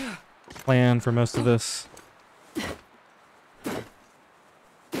plan for most of this.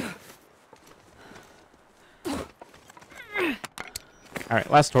 Alright,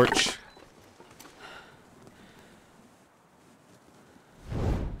 last torch.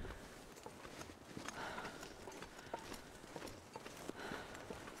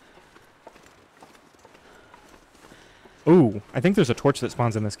 Ooh, I think there's a torch that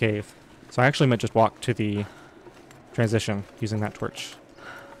spawns in this cave. So I actually might just walk to the transition using that torch.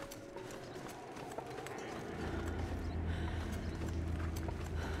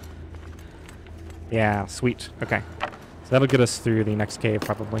 Yeah, sweet. Okay. So that'll get us through the next cave,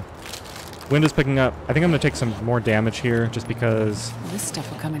 probably. Wind is picking up. I think I'm going to take some more damage here, just because... Well, this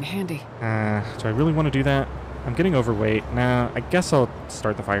stuff will come in handy. Do I really want to do that? I'm getting overweight. Nah, I guess I'll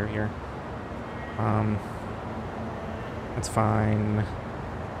start the fire here. That's fine.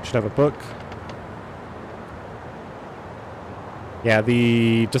 Should have a book. Yeah,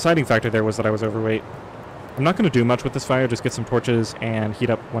 the deciding factor there was that I was overweight. I'm not going to do much with this fire, just get some torches and heat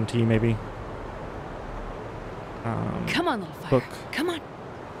up one tea, maybe. Come on, little fire. Book. Come on.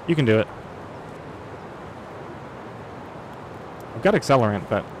 You can do it. I've got accelerant,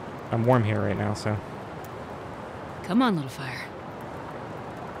 but I'm warm here right now, so... Come on, little fire.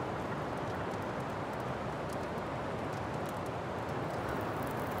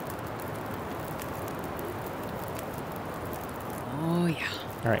 Oh, yeah.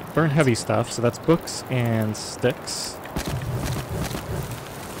 Alright, burn heavy stuff, so that's books and sticks.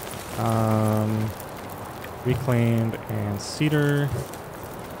 Reclaimed and cedar.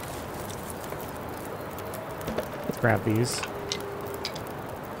 Let's grab these.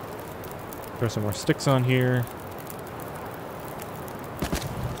 Throw some more sticks on here.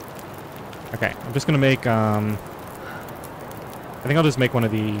 Okay, I'm just gonna make, I think I'll just make one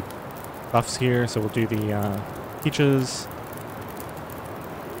of the buffs here, so we'll do the, peaches.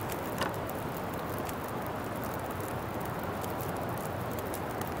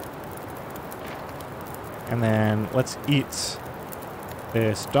 And then let's eat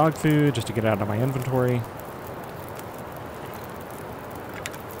this dog food just to get it out of my inventory.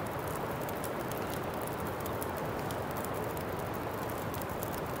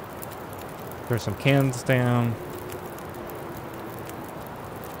 Throw some cans down.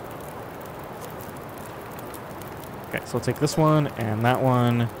 Okay, so we'll take this one and that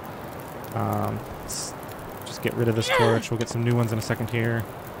one. Let's just get rid of this torch. We'll get some new ones in a second here.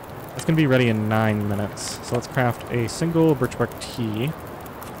 It's going to be ready in 9 minutes. So let's craft a single birch bark tea.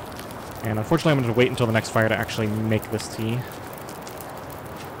 And unfortunately, I'm going to wait until the next fire to actually make this tea.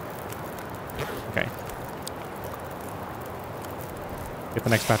 Okay. Get the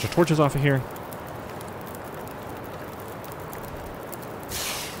next batch of torches off of here.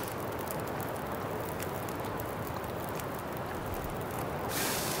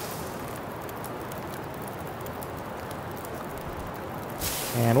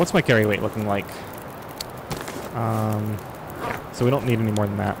 And what's my carry weight looking like? So we don't need any more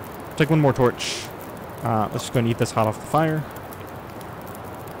than that. Take one more torch. Let's just go and eat this hot off the fire.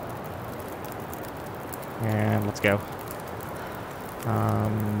 And let's go.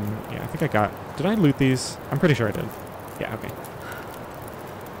 Yeah, I think I got... Did I loot these? I'm pretty sure I did. Yeah, okay.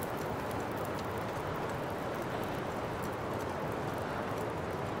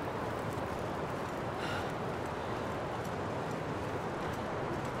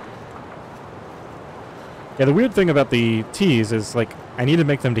 Yeah, the weird thing about the teas is, like, I need to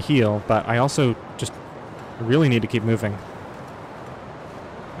make them to heal, but I also just really need to keep moving.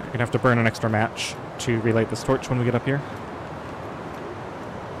 I'm gonna have to burn an extra match to relight this torch when we get up here.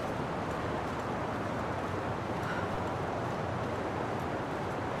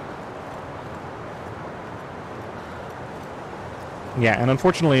 Yeah, and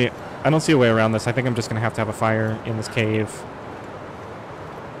unfortunately, I don't see a way around this. I think I'm just gonna have to have a fire in this cave.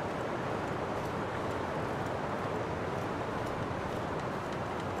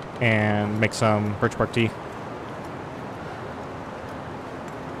 And make some birch bark tea.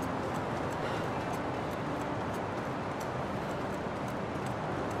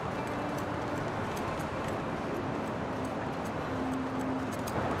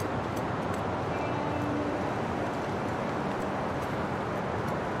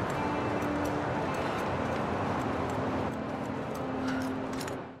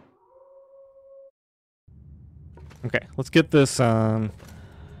 Okay, let's get this,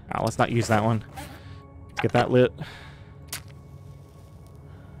 let's not use that one. Let's get that lit.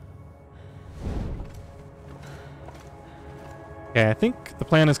 Okay, I think the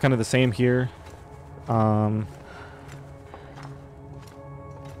plan is kind of the same here. Not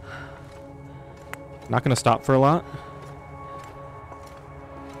going to stop for a lot.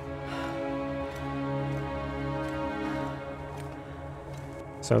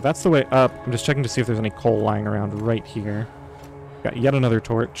 So that's the way up. I'm just checking to see if there's any coal lying around right here. Got yet another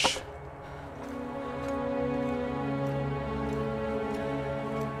torch.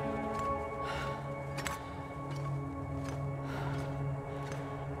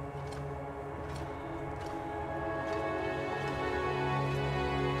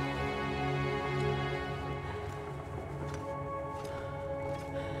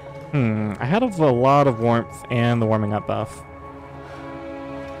 I had a lot of warmth and the warming up buff.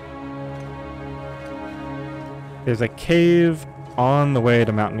 There's a cave on the way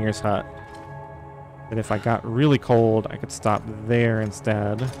to Mountaineer's Hut. That if I got really cold, I could stop there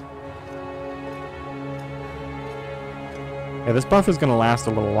instead. Yeah, this buff is going to last a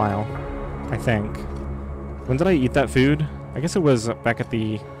little while, I think. When did I eat that food? I guess it was back at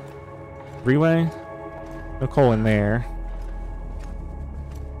the freeway. No coal in there.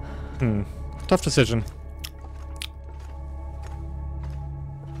 Tough decision.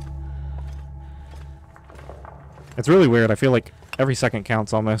 It's really weird. I feel like every second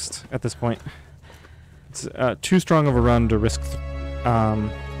counts almost at this point. It's too strong of a run to risk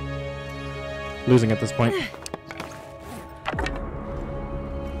losing at this point.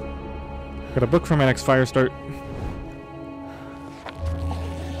 Got a book for my next fire start.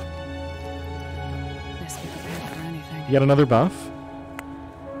 Best be prepared for anything. Yet another buff.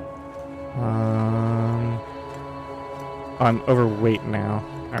 I'm overweight now.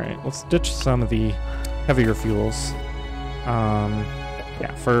 Alright, let's ditch some of the heavier fuels.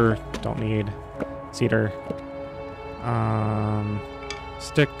 Yeah, fur, don't need. Cedar.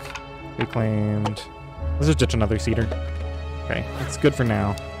 Stick, reclaimed. Let's just ditch another cedar. Okay, that's good for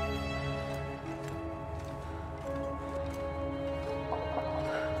now.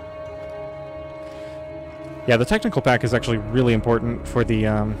 Yeah, the technical pack is actually really important for the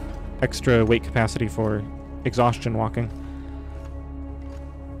extra weight capacity for exhaustion walking.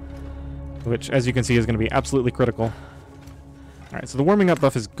 Which, as you can see, is going to be absolutely critical. Alright, so the warming up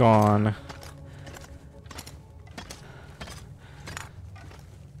buff is gone.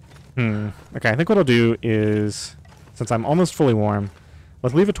 Okay, I think what I'll do is, since I'm almost fully warm,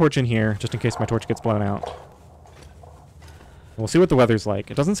 let's leave a torch in here, just in case my torch gets blown out. We'll see what the weather's like.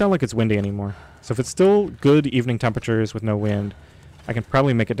 It doesn't sound like it's windy anymore. So if it's still good evening temperatures with no wind, I can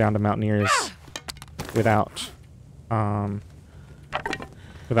probably make it down to Mountaineers without a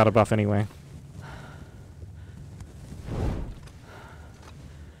buff anyway.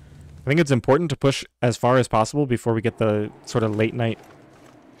 I think it's important to push as far as possible before we get the sort of late night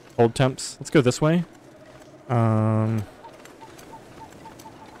cold temps. Let's go this way. Okay,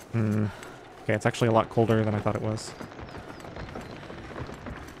 it's actually a lot colder than I thought it was.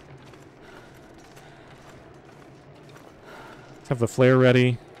 Let's have the flare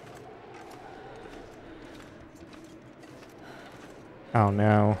ready. Oh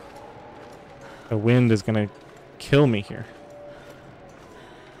no. The wind is gonna kill me here.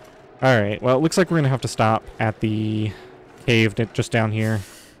 Alright, well, it looks like we're gonna have to stop at the cave just down here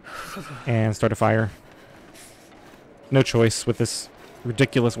and start a fire. No choice with this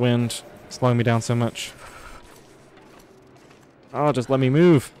ridiculous wind slowing me down so much. Oh, just let me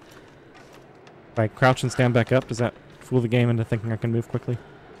move. If I crouch and stand back up, does that fool the game into thinking I can move quickly?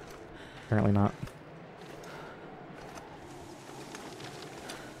 Apparently not.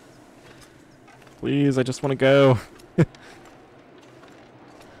 Please, I just want to go.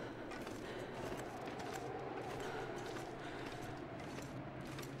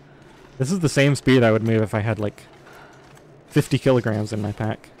 This is the same speed I would move if I had like 50 kilograms in my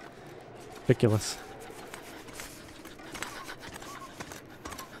pack. Ridiculous.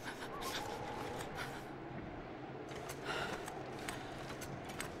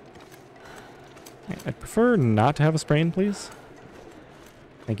 I'd prefer not to have a sprain, please.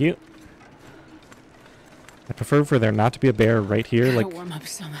 Thank you. I prefer for there not to be a bear right here, like warm up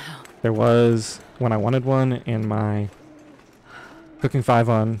somehow. there was when I wanted one in my Cooking 5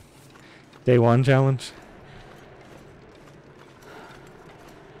 on Day 1 challenge.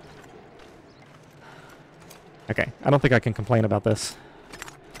 Okay, I don't think I can complain about this.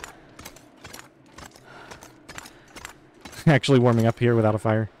 Actually warming up here without a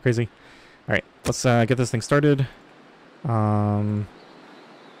fire. Crazy. Alright, let's get this thing started. Burn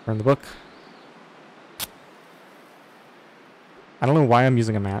the book. I don't know why I'm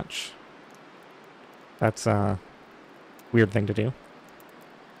using a match. That's a weird thing to do.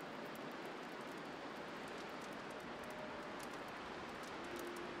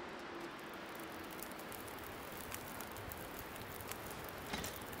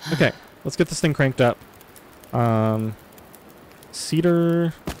 Okay, let's get this thing cranked up.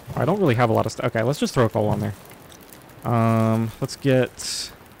 Cedar. I don't really have a lot of stuff. Okay, let's just throw a coal on there. Let's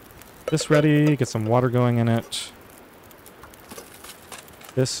get this ready, get some water going in it.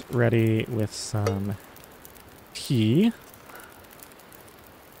 this ready with some tea.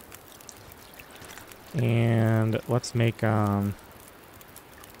 And let's make, yeah,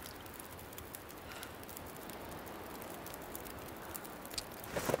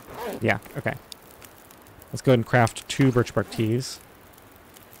 okay. Let's go ahead and craft 2 birch bark teas.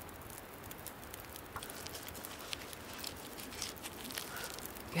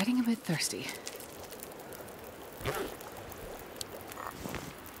 Getting a bit thirsty.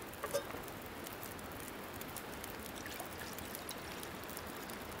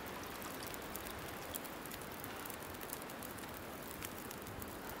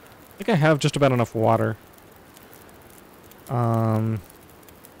 I think I have just about enough water.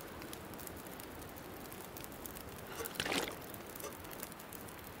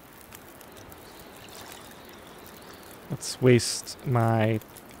 Let's waste my...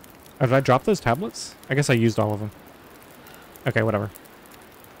 Oh, did I drop those tablets? I guess I used all of them. Okay, whatever.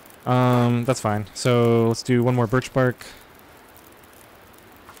 That's fine. So let's do 1 more birch bark.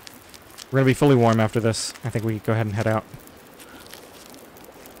 We're gonna be fully warm after this. I think we go ahead and head out.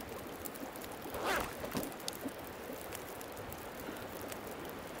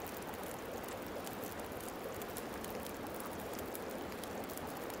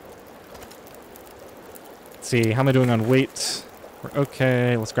 Let's see, how am I doing on weight? We're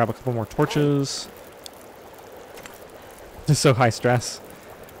okay. Let's grab a couple more torches. Just so high stress.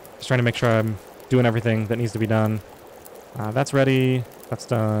 Just trying to make sure I'm doing everything that needs to be done. That's ready. That's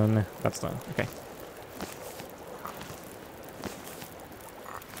done. That's done. Okay.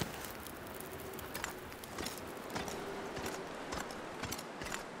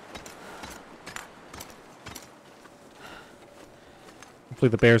 Hopefully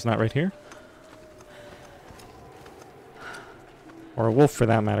the bear's not right here. Or a wolf, for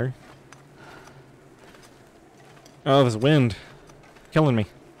that matter. Oh, this wind. Killing me.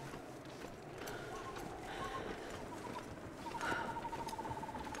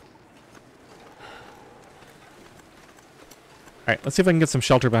 Alright, let's see if I can get some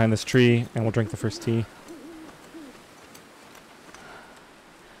shelter behind this tree, and we'll drink the first tea.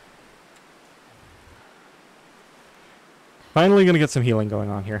 Finally gonna get some healing going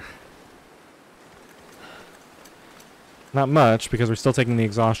on here. Not much, because we're still taking the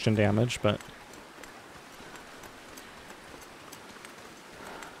exhaustion damage, but...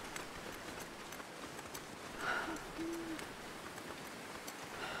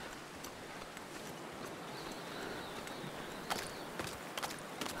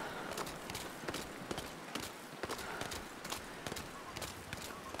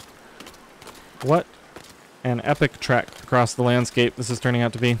 What an epic trek across the landscape this is turning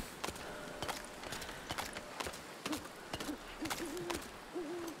out to be.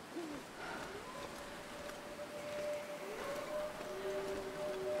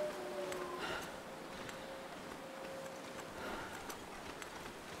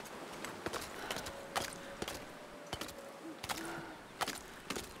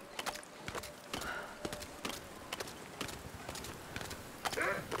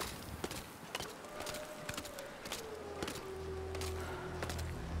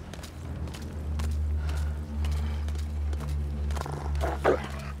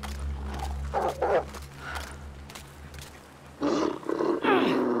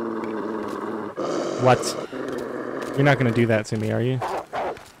 What? You're not gonna do that to me, are you?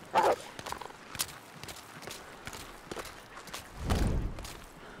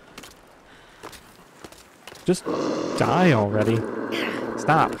 Just die already.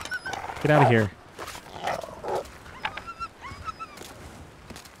 Stop. Get out of here.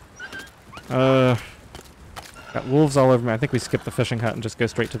 Got wolves all over me. I think we skip the fishing hut and just go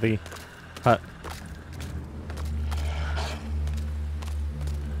straight to the hut.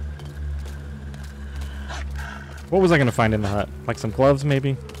 What was I gonna find in the hut? Like some gloves,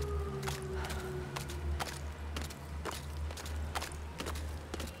 maybe?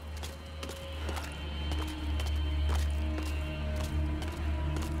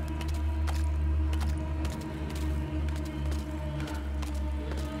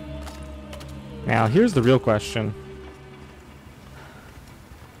 Now, here's the real question.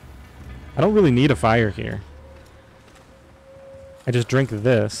 I don't really need a fire here. I just drink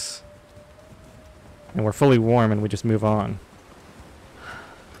this. And we're fully warm and we just move on.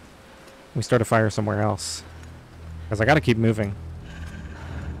 We start a fire somewhere else. Because I gotta keep moving.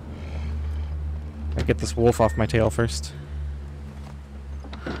 I get this wolf off my tail first.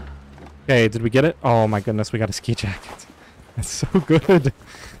 Okay, did we get it? Oh my goodness, we got a ski jacket. That's so good.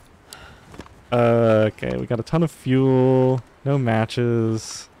 Okay, we got a ton of fuel. No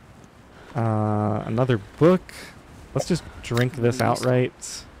matches. Another book. Let's just drink this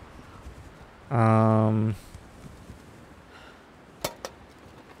outright.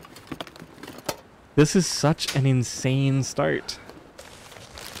 This is such an insane start.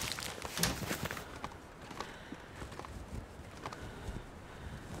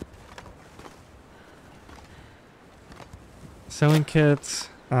 Sewing kits.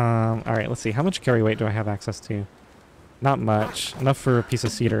 Alright, let's see. How much carry weight do I have access to? Not much. Enough for a piece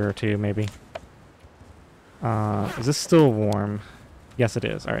of cedar or two, maybe. Is this still warm? Yes, it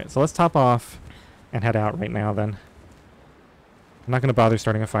is. Alright, so let's top off and head out right now, then. I'm not going to bother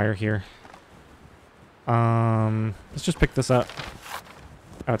starting a fire here. Let's just pick this up.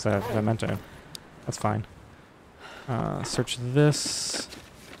 Oh, it's a memento. That's fine. Search this.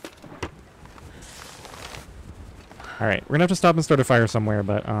 Alright, we're gonna have to stop and start a fire somewhere,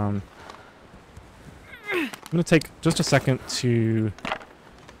 but I'm gonna take just a second to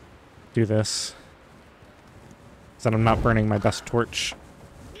do this. So that I'm not burning my best torch.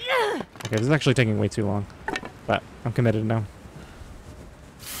 Okay, this is actually taking way too long. But I'm committed now.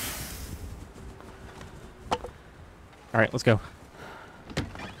 Alright, let's go. If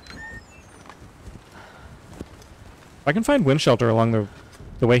I can find wind shelter along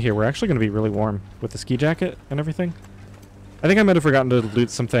the way here, we're actually going to be really warm with the ski jacket and everything. I think I might have forgotten to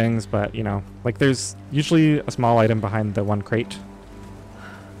loot some things, but, you know, like there's usually a small item behind the one crate.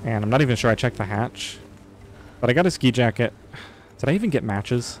 And I'm not even sure I checked the hatch. But I got a ski jacket. Did I even get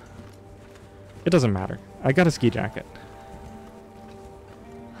matches? It doesn't matter. I got a ski jacket.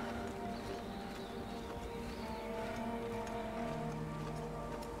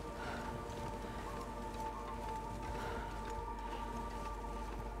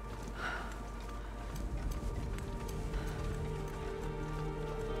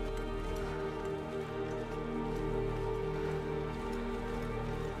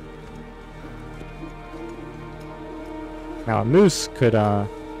 Now, a moose could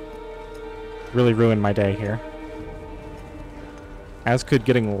really ruin my day here. As could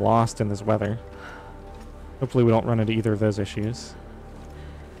getting lost in this weather. Hopefully we don't run into either of those issues.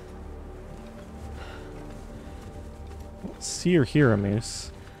 I don't see or hear a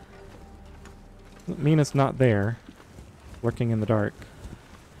moose. Doesn't mean it's not there. Lurking in the dark.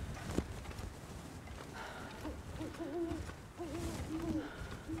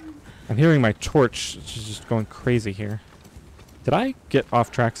 I'm hearing my torch, which is just going crazy here. Did I get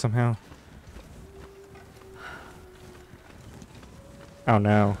off track somehow? Oh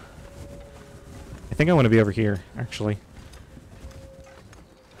no. I think I want to be over here, actually.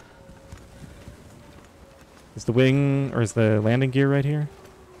 Is the wing, or is the landing gear right here?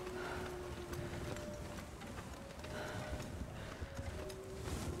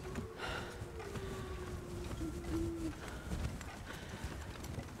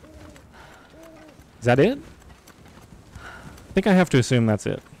 Is that it? I think I have to assume that's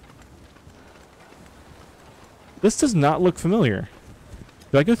it. This does not look familiar.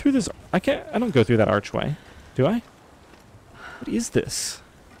 Do I go through this? I don't go through that archway. Do I? What is this?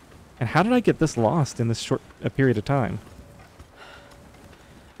 And how did I get this lost in this short period of time?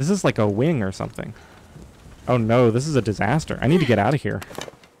 This is like a wing or something. Oh no, this is a disaster. I need to get out of here.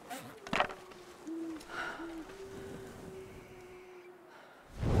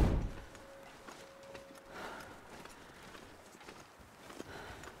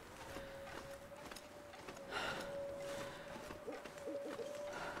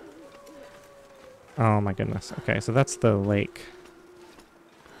 Oh my goodness. Okay, so that's the lake.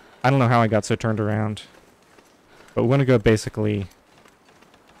 I don't know how I got so turned around. But we want to go basically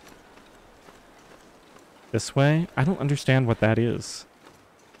this way. I don't understand what that is.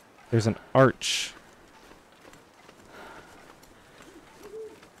 There's an arch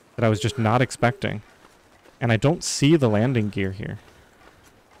that I was just not expecting. And I don't see the landing gear here.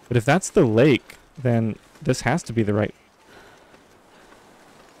 But if that's the lake, then this has to be the right.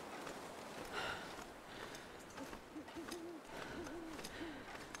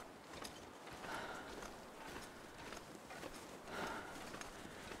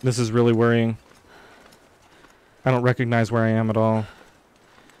 This is really worrying. I don't recognize where I am at all.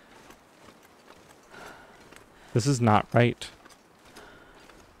 This is not right.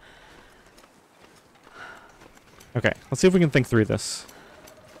 Okay, let's see if we can think through this.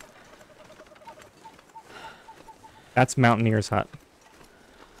 That's Mountaineer's hut.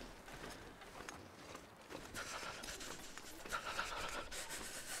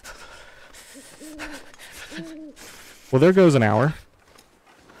 Well, there goes an hour.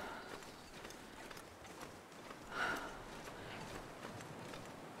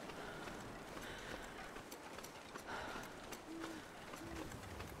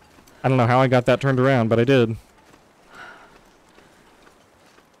 I don't know how I got that turned around, but I did.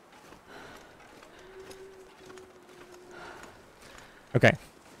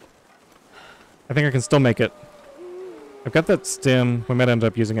 I think I can still make it. I've got that stim. We might end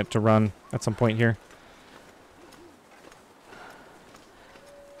up using it to run at some point here.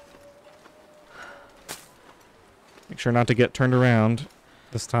 Make sure not to get turned around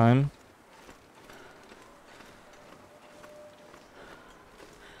this time.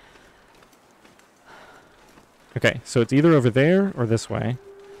 Okay, so it's either over there or this way.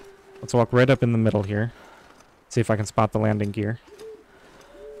 Let's walk right up in the middle here. See if I can spot the landing gear.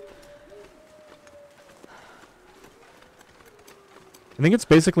 I think it's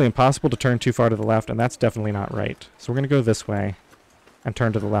basically impossible to turn too far to the left, and that's definitely not right. So we're going to go this way and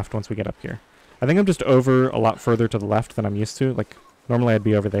turn to the left once we get up here. I think I'm just over a lot further to the left than I'm used to. Like, normally I'd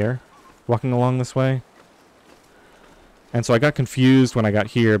be over there, walking along this way. And so I got confused when I got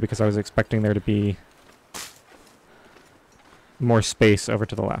here because I was expecting there to be more space over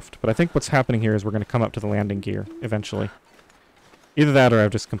to the left. But I think what's happening here is we're going to come up to the landing gear eventually. Either that or I've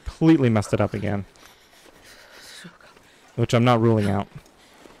just completely messed it up again. Which I'm not ruling out.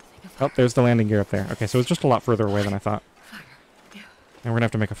 Oh, there's the landing gear up there. Okay, so it's just a lot further away than I thought. And we're going to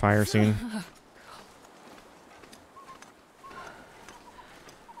have to make a fire soon.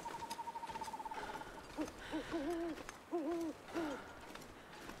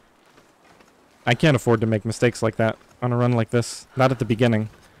 I can't afford to make mistakes like that on a run like this. Not at the beginning.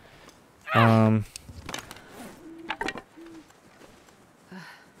 The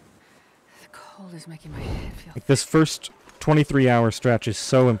cold is making my head feel... Like this first 23-hour stretch is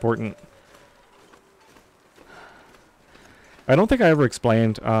so important. I don't think I ever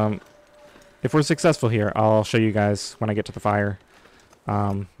explained. If we're successful here, I'll show you guys when I get to the fire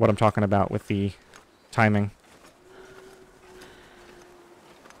what I'm talking about with the timing.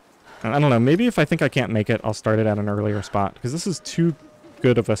 And I don't know, maybe if I think I can't make it, I'll start it at an earlier spot, because this is too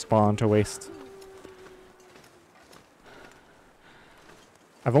good of a spawn to waste.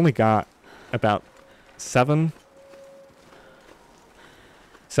 I've only got about 7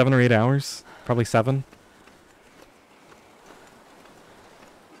 or 8 hours, probably 7.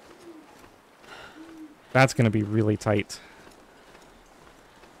 That's going to be really tight.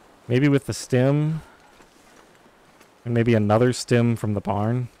 Maybe with the stim, and maybe another stim from the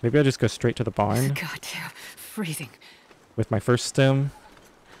barn. Maybe I just go straight to the barn. Goddamn, freezing. With my first stim.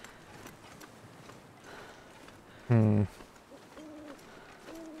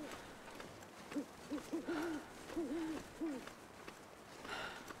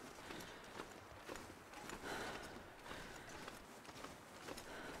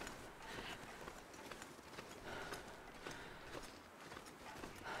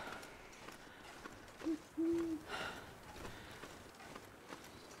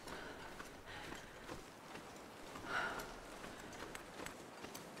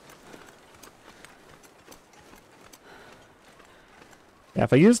 Yeah,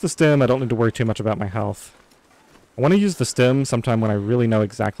 if I use the stim, I don't need to worry too much about my health. I want to use the stim sometime when I really know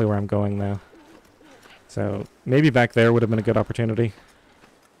exactly where I'm going, though. So, maybe back there would have been a good opportunity.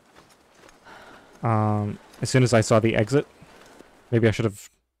 As soon as I saw the exit, maybe I should have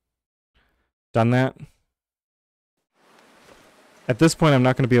done that. At this point, I'm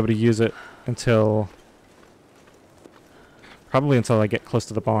not going to be able to use it until... probably until I get close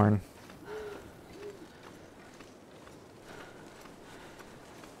to the barn.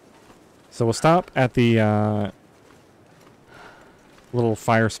 So we'll stop at the little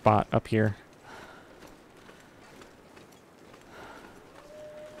fire spot up here.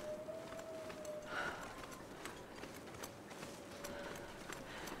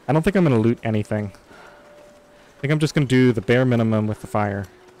 I don't think I'm going to loot anything. I think I'm just going to do the bare minimum with the fire.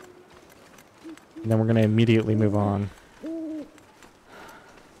 And then we're going to immediately move on.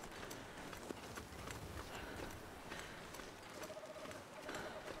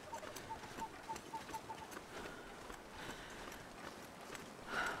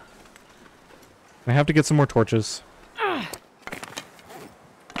 I have to get some more torches.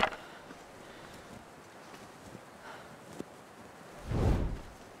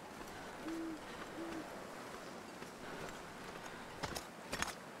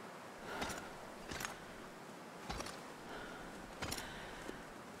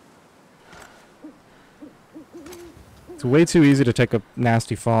 It's way too easy to take a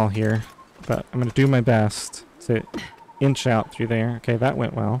nasty fall here, but I'm going to do my best to inch out through there. Okay, that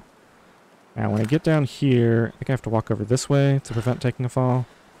went well. Now, when I get down here, I think I have to walk over this way to prevent taking a fall.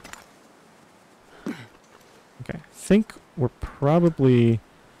 Okay, I think we're probably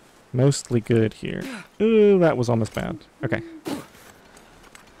mostly good here. Ooh, that was almost bad. Okay.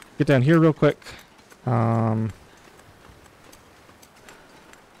 Get down here real quick. I'm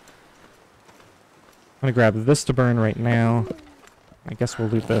gonna grab this to burn right now. I guess we'll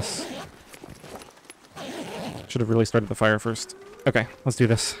loot this. Should have really started the fire first. Okay, let's do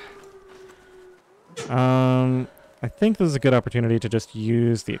this. I think this is a good opportunity to just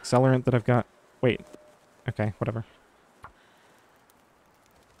use the accelerant that I've got. Wait. Okay, whatever.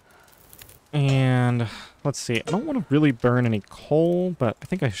 And let's see. I don't want to really burn any coal, but I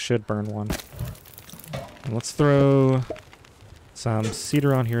think I should burn one. And let's throw some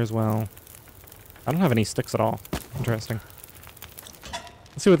cedar on here as well. I don't have any sticks at all. Interesting.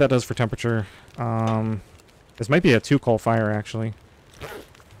 Let's see what that does for temperature. This might be a 2-coal fire, actually.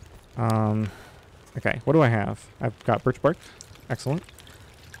 Okay, what do I have? I've got birch bark. Excellent.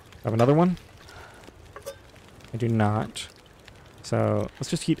 I have another one. I do not. So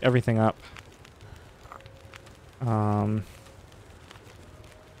let's just heat everything up. I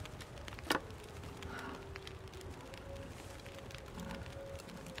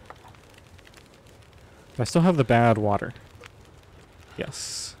still have the bad water.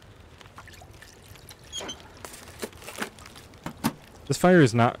 Yes. This fire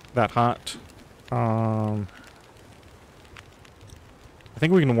is not that hot. I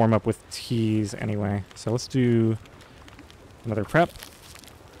think we can warm up with teas anyway. So let's do another prep.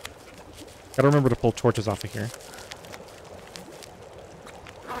 Gotta remember to pull torches off of here.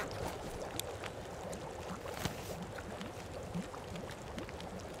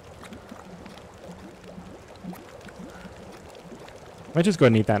 Might just go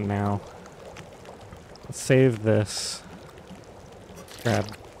ahead and eat that now. Let's save this.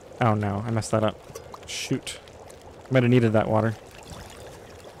 Grab. Oh no, I messed that up. Shoot. Might have needed that water.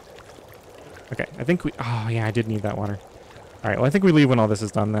 Okay, I think we... Oh yeah, I did need that water. Alright, well I think we leave when all this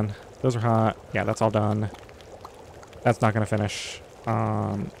is done then. Those are hot. Yeah, that's all done. That's not going to finish.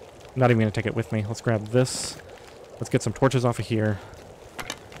 Not even going to take it with me. Let's grab this. Let's get some torches off of here.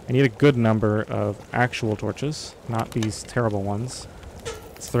 I need a good number of actual torches, not these terrible ones.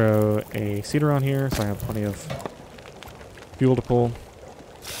 Let's throw a cedar on here so I have plenty of fuel to pull.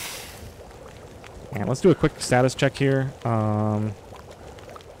 And let's do a quick status check here.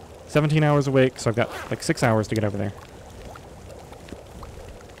 17 hours awake, so I've got like 6 hours to get over there.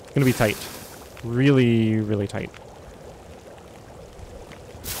 It's gonna be tight. Really, really tight.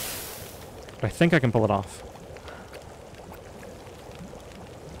 But I think I can pull it off.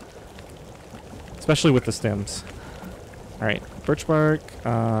 Especially with the stems. Alright, birch bark,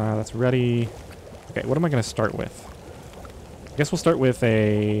 that's ready. Okay, what am I gonna start with? I guess we'll start with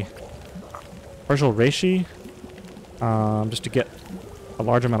a partial reishi, just to get a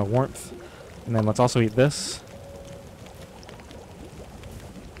large amount of warmth. And then let's also eat this.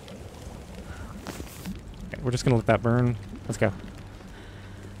 Okay, we're just gonna let that burn. Let's go.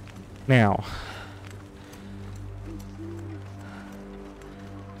 Now.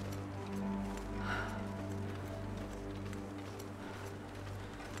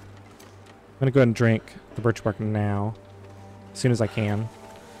 I'm gonna go ahead and drink the birch bark now, as soon as I can.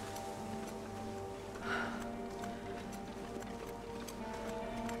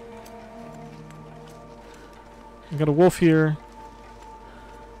 I got a wolf here.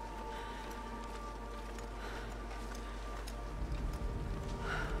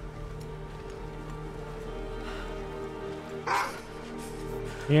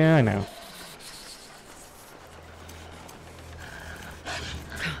 Yeah, I know.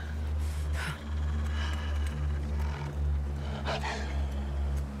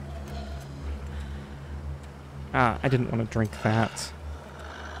 Ah, I didn't want to drink that.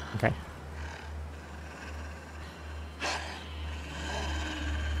 Okay.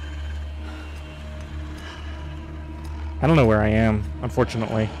 I don't know where I am,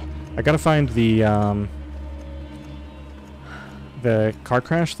 unfortunately. I gotta find the car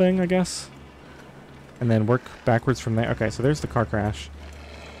crash thing, I guess. And then work backwards from there. Okay, so there's the car crash.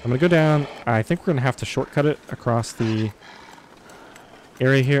 I'm gonna go down. I think we're gonna have to shortcut it across the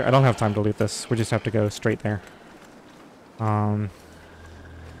area here. I don't have time to loot this. We just have to go straight there.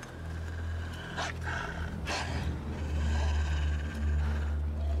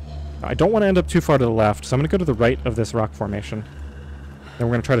 I don't want to end up too far to the left, so I'm going to go to the right of this rock formation. Then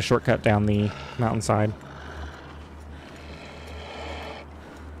we're going to try to shortcut down the mountainside.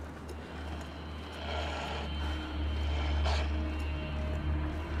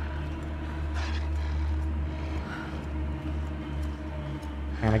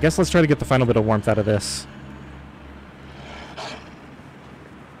 And I guess let's try to get the final bit of warmth out of this.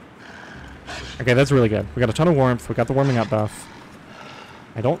 Okay, that's really good. We got a ton of warmth. We got the warming up buff.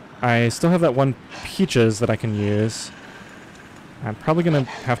 I still have that one peaches that I can use. I'm probably going to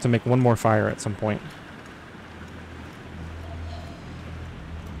have to make one more fire at some point.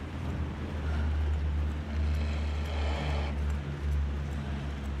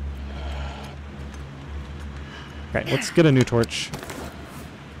 Okay, let's get a new torch.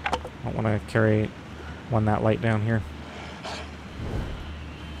 I don't want to carry one that light down here.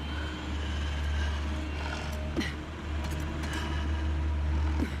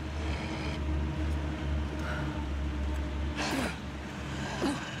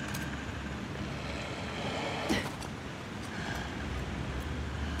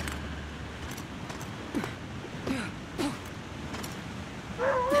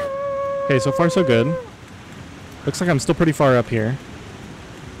 Okay, so far so good. Looks like I'm still pretty far up here.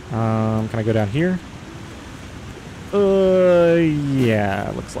 Can I go down here?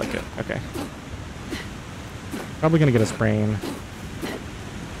 Yeah, looks like it. Okay. Probably gonna get a sprain.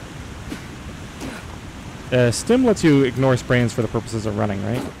 Stim lets you ignore sprains for the purposes of running,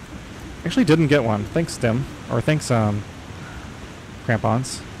 right? Actually didn't get one. Thanks, Stim. Or thanks,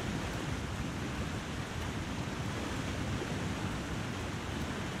 crampons.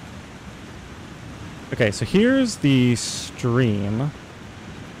 Okay, so here's the stream.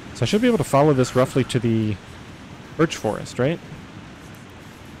 So I should be able to follow this roughly to the birch forest, right?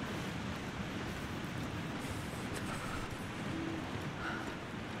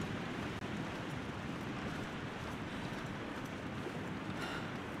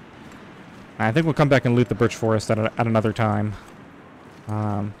 I think we'll come back and loot the birch forest at another time.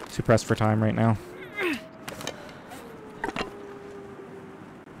 Too pressed for time right now.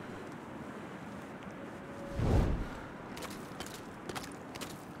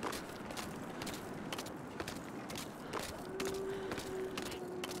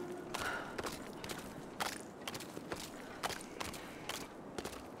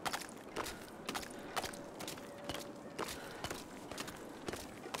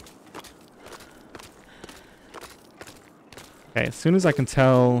 Okay, as soon as I can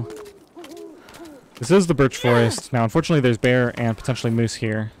tell... This is the birch forest. Now, unfortunately, there's bear and potentially moose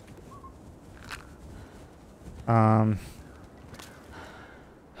here. But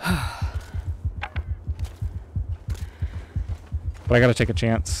I gotta take a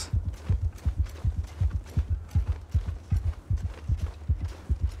chance.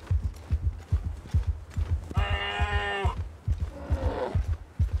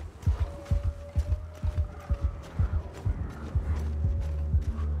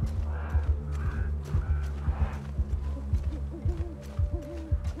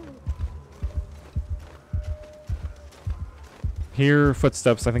 Hear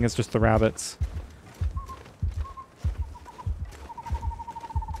footsteps. I think it's just the rabbits.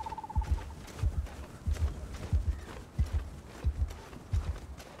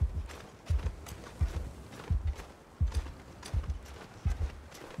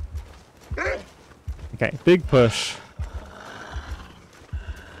 Okay, big push.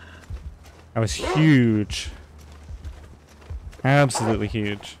 That was huge. Absolutely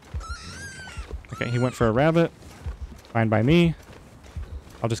huge. Okay, he went for a rabbit. Fine by me.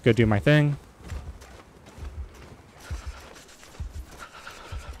 I'll just go do my thing.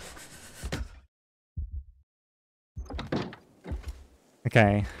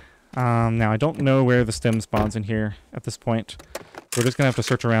 Okay. Now I don't know where the stem spawns in here at this point. We're just gonna have to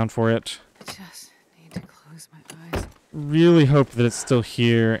search around for it. I just need to close my eyes. Really hope that it's still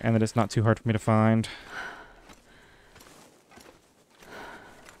here and that it's not too hard for me to find.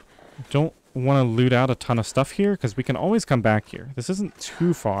 Don't want to loot out a ton of stuff here because we can always come back here. This isn't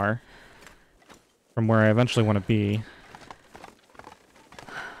too far from where I eventually want to be.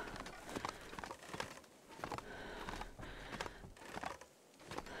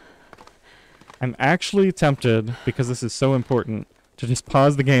 I'm actually tempted, because this is so important, to just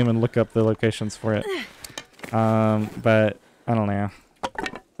pause the game and look up the locations for it. But I don't know.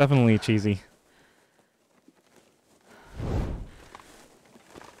 Definitely cheesy.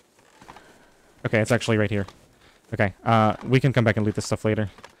 Okay, it's actually right here. Okay, we can come back and loot this stuff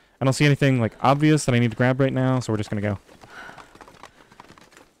later. I don't see anything like obvious that I need to grab right now, so we're just gonna go.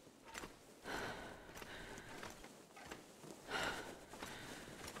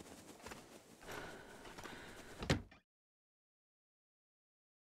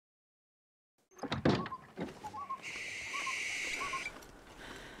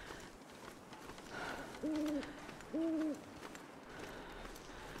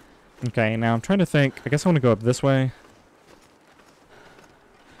 Okay, now I'm trying to think. I guess I want to go up this way.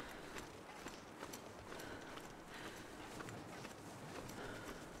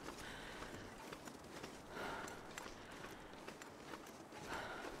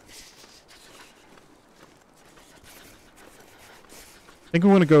 I think we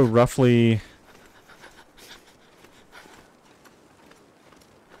want to go roughly...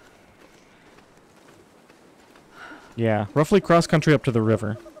 Yeah, roughly cross-country up to the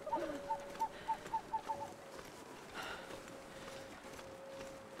river.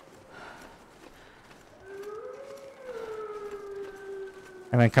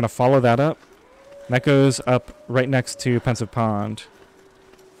 And then kind of follow that up. And that goes up right next to Pensive Pond.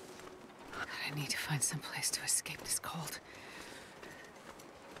 God, I need to find some place to escape this cold.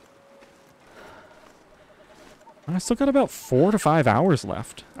 I still got about 4 to 5 hours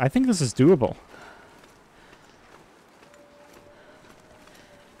left. I think this is doable.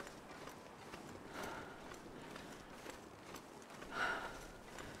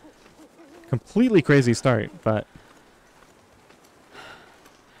 Completely crazy start, but...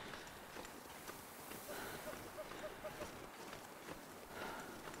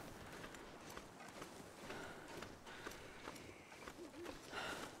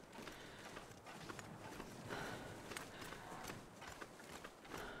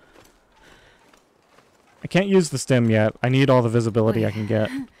 I can't use the stem yet. I need all the visibility I can get.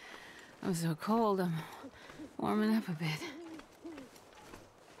 I'm so cold, I'm warming up a bit.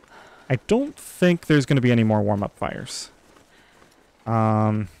 I don't think there's going to be any more warm-up fires.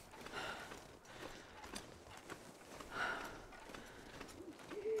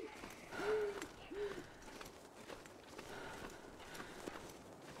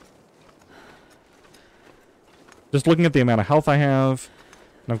 Just looking at the amount of health I have,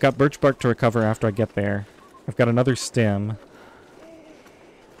 and I've got birch bark to recover after I get there. I've got another stem.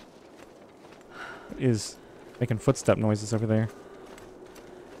 What is making footstep noises over there?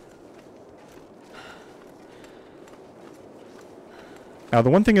 Now, the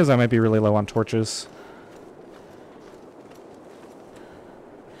one thing is I might be really low on torches.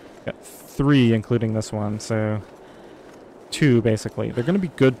 Got 3, including this one, so 2, basically. They're going to be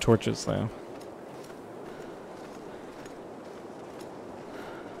good torches, though.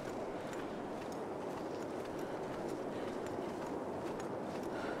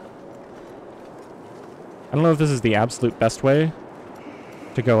 I don't know if this is the absolute best way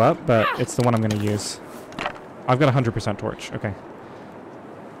to go up, but it's the one I'm going to use. I've got 100% torch. Okay.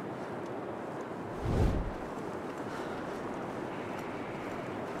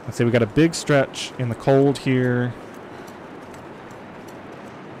 Let's see, we got a big stretch in the cold here.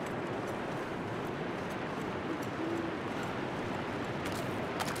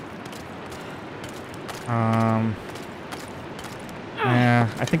 Yeah,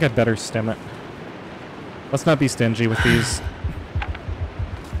 I think I'd better stem it. Let's not be stingy with these.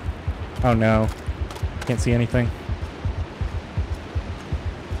 Oh no. Can't see anything.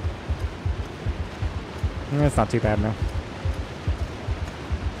 It's not too bad now.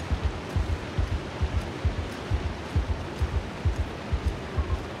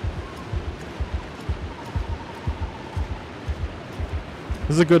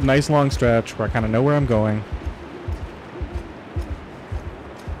 This is a good, nice long stretch where I kind of know where I'm going.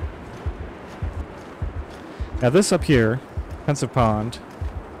 Now this up here, Pensive Pond,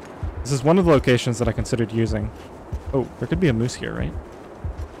 this is one of the locations that I considered using. Oh, there could be a moose here, right?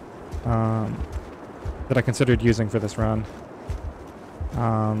 That I considered using for this run.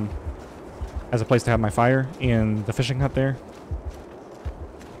 As a place to have my fire in the fishing hut there.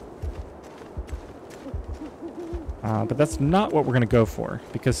 But that's not what we're going to go for,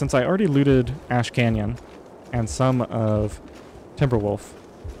 because since I already looted Ash Canyon and some of Timberwolf,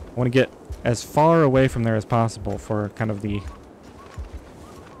 I want to get as far away from there as possible for kind of the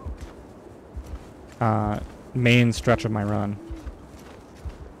main stretch of my run.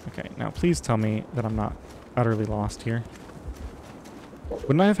 Okay, now please tell me that I'm not utterly lost here.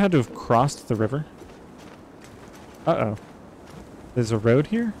 Wouldn't I have had to have crossed the river? Uh-oh. There's a road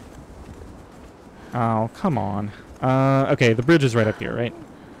here? Oh, come on. Okay, the bridge is right up here, right?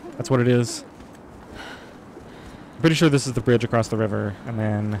 That's what it is. I'm pretty sure this is the bridge across the river, and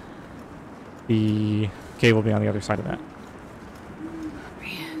then the cave will be on the other side of that.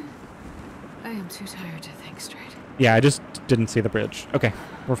 Man, I am too tired to think straight. Yeah, I just didn't see the bridge. Okay,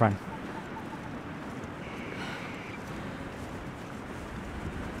 we're fine.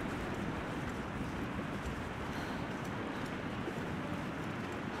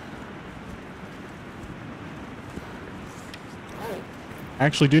 I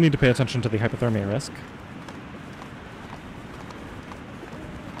actually do need to pay attention to the hypothermia risk.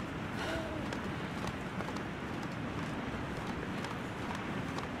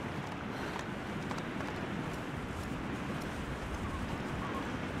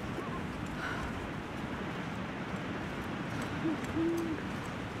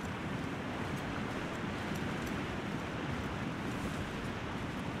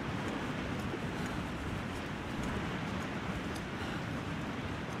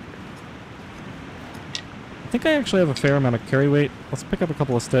 I think I actually have a fair amount of carry weight. Let's pick up a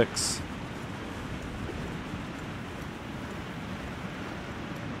couple of sticks.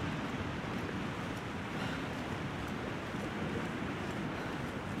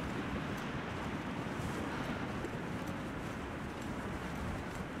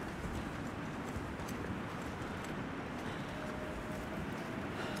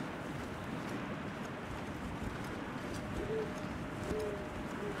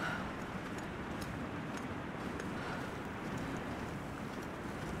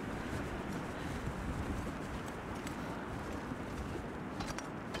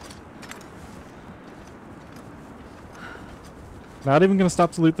 Not even going to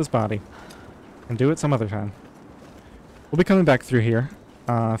stop to loot this body. And do it some other time. We'll be coming back through here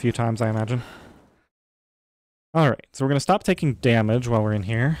a few times, I imagine. Alright, so we're going to stop taking damage while we're in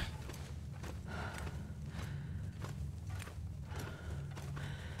here.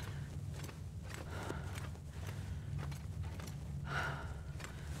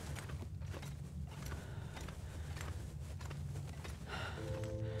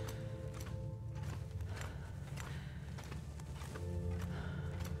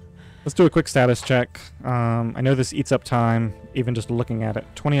 Let's do a quick status check. I know this eats up time, even just looking at it.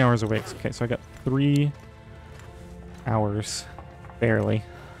 20 hours awake. Okay, so I got 3 hours. Barely.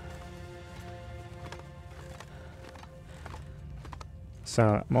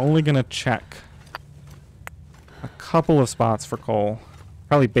 So I'm only going to check a couple of spots for coal.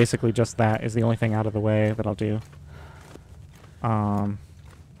 Probably basically just that is the only thing out of the way that I'll do.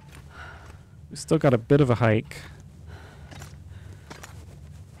 We still got a bit of a hike.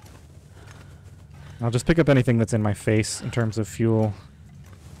 I'll just pick up anything that's in my face in terms of fuel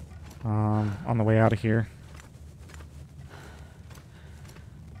on the way out of here.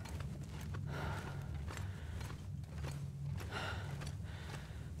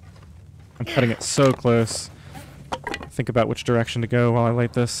 I'm cutting it so close. Think about which direction to go while I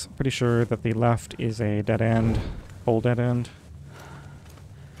light this. Pretty sure that the left is a dead end, full dead end.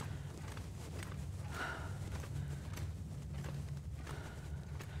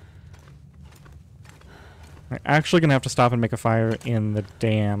 I'm actually going to have to stop and make a fire in the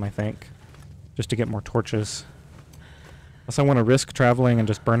dam, I think, just to get more torches. Unless I want to risk traveling and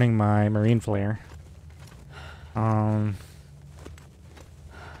just burning my marine flare.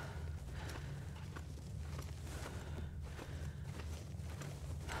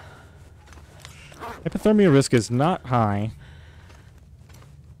 Hypothermia risk is not high.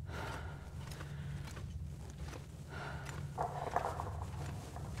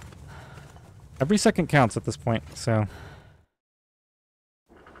 Every second counts at this point, so...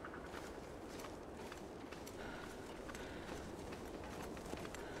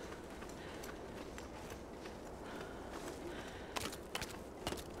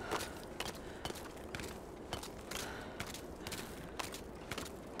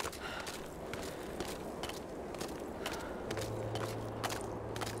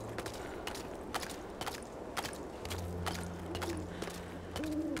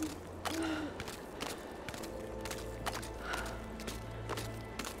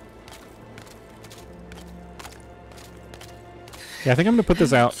 Yeah, I think I'm going to put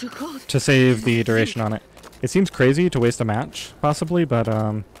this out to save the duration on it. It seems crazy to waste a match, possibly, but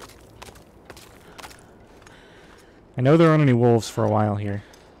I know there aren't any wolves for a while here.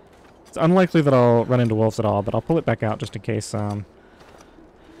 It's unlikely that I'll run into wolves at all, but I'll pull it back out just in case I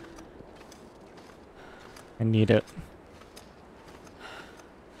need it.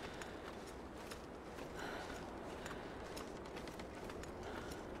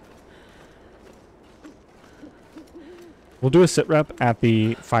 We'll do a sit rep at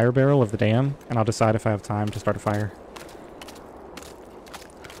the fire barrel of the dam, and I'll decide if I have time to start a fire.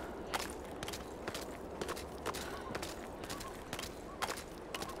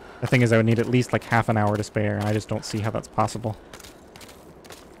 The thing is, I would need at least like half an hour to spare, and I just don't see how that's possible.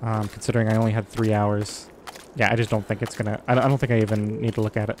 Considering I only had 3 hours. Yeah, I just don't think it's gonna... I don't think I even need to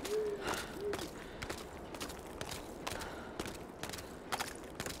look at it.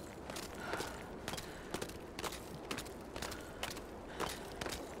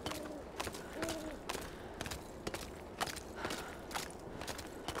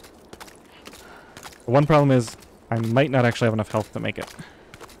 One problem is I might not actually have enough health to make it.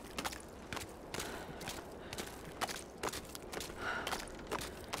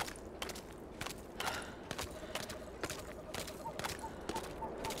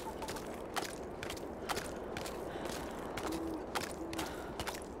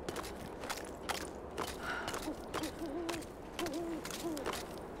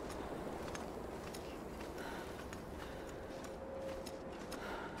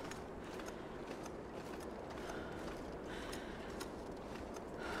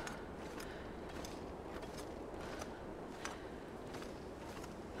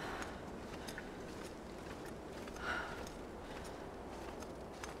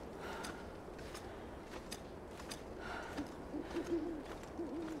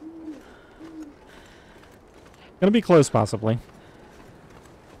 Gonna be close, possibly. Do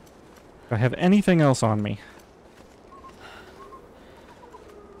I have anything else on me?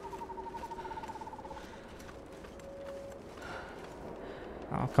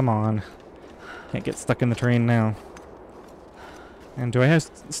 Oh, come on. Can't get stuck in the train now. And do I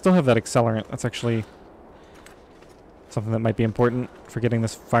still have that accelerant? That's actually Something that might be important for getting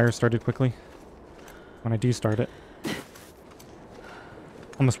this fire started quickly. When I do start it.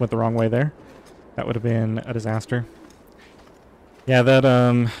 Almost went the wrong way there. That would have been a disaster. Yeah, that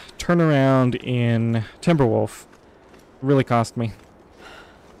turnaround in Timberwolf really cost me.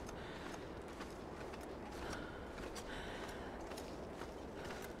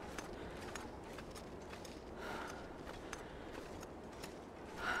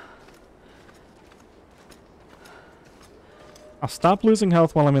 I'll stop losing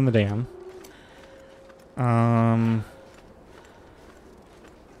health while I'm in the dam.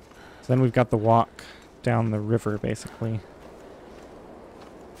 So then we've got the walk down the river, basically.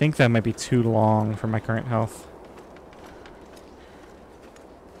 I think that might be too long for my current health.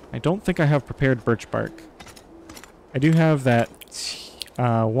 I don't think I have prepared birch bark. I do have that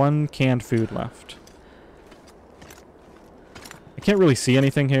one canned food left. I can't really see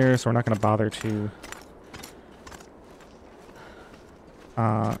anything here, so we're not going to bother to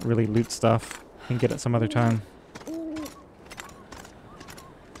really loot stuff and get it some other time.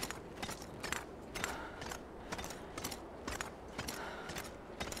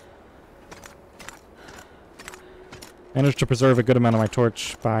 Managed to preserve a good amount of my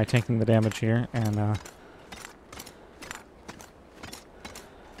torch by tanking the damage here and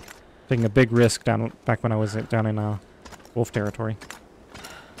taking a big risk back when I was down in wolf territory.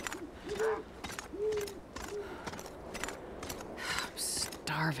 I'm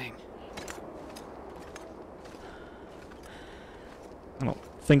starving. I don't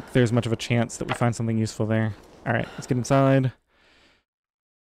think there's much of a chance that we find something useful there. Alright, let's get inside.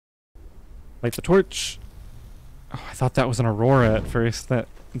 Light the torch. Oh, I thought that was an aurora at first, that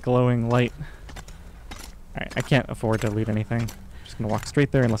glowing light. Alright, I can't afford to loot anything. I'm just gonna walk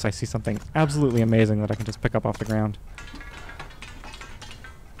straight there unless I see something absolutely amazing that I can just pick up off the ground.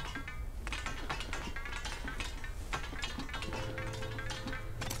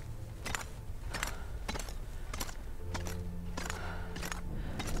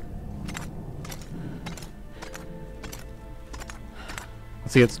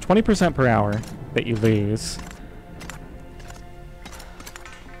 See, it's 20% per hour that you lose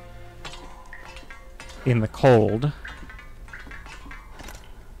in the cold.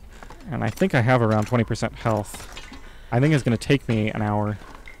 And I think I have around 20% health. I think it's going to take me an hour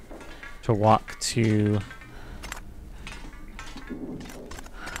to walk to...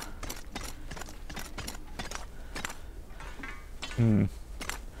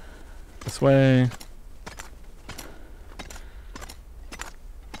 This way...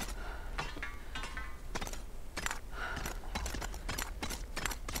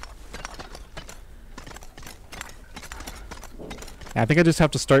 I think I just have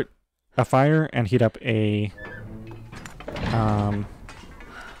to start a fire and heat up a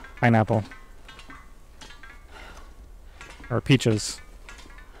pineapple. Or peaches.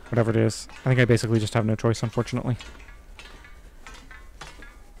 Whatever it is. I think I basically just have no choice, unfortunately.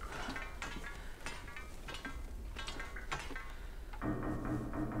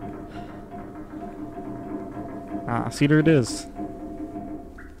 Cedar it is.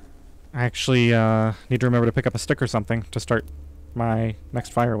 I actually need to remember to pick up a stick or something to start my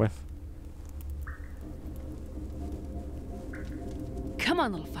next fire with. Come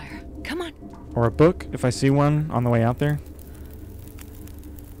on, little fire. Come on. Or a book, if I see one on the way out there.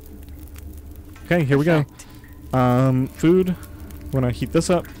 Okay, here we go. Food. I'm gonna heat this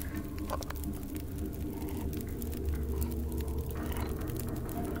up.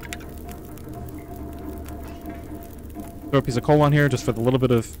 Throw a piece of coal on here just for the little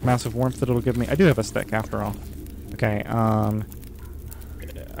bit of massive warmth that it'll give me. I do have a stick after all. Okay,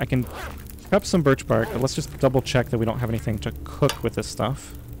 I can pick up some birch bark, but let's just double check that we don't have anything to cook with this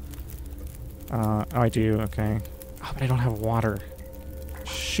stuff. Oh, I do, okay. Oh, but I don't have water.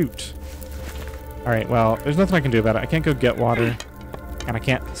 Shoot. Alright, well, there's nothing I can do about it. I can't go get water, and I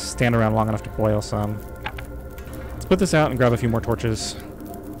can't stand around long enough to boil some. Let's put this out and grab a few more torches.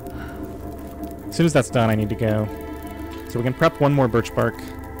 As soon as that's done, I need to go. So we can prep one more birch bark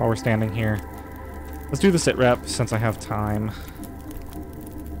while we're standing here. Let's do the sit rep since I have time.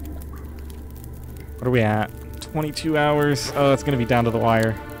 What are we at? 22 hours. Oh, it's going to be down to the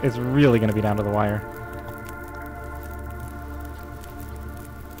wire. It's really going to be down to the wire.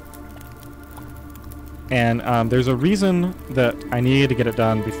 And there's a reason that I need to get it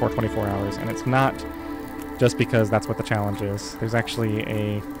done before 24 hours, and it's not just because that's what the challenge is. There's actually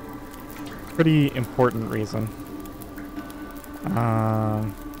a pretty important reason. I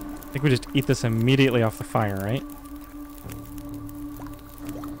think we just eat this immediately off the fire, right?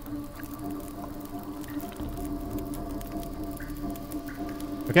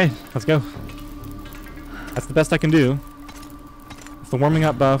 Okay, let's go. That's the best I can do. If the warming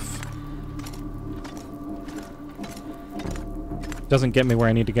up buff doesn't get me where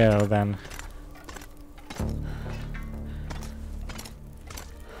I need to go, then...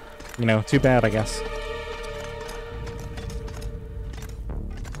 you know, too bad, I guess.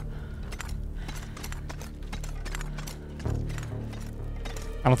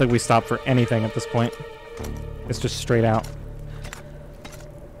 I don't think we stop for anything at this point. It's just straight out.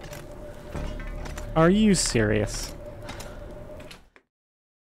 Are you serious?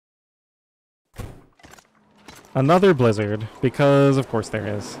 Another blizzard, because of course there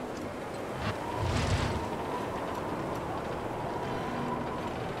is.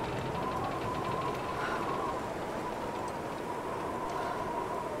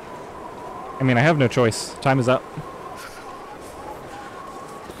 I mean, I have no choice. Time is up.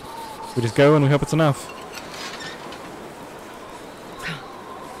 We just go and we hope it's enough.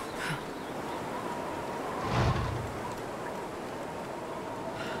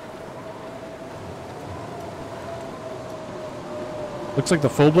 Looks like the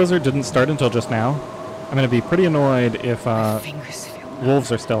full blizzard didn't start until just now. I'm going to be pretty annoyed if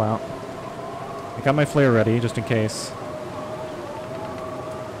wolves are still out. I got my flare ready, just in case.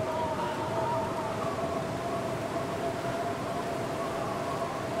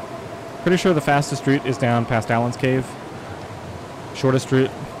 Pretty sure the fastest route is down past Allen's Cave. Shortest route.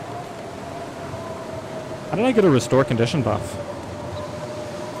 How did I get a restore condition buff?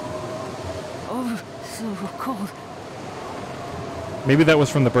 Oh, so cold. Maybe that was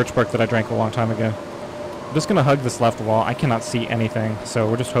from the birch bark that I drank a long time ago. I'm just gonna hug this left wall. I cannot see anything, so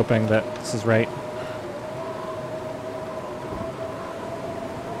we're just hoping that this is right.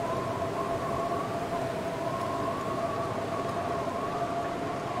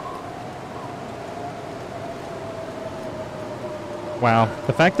 Wow,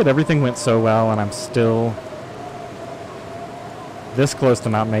 the fact that everything went so well and I'm still this close to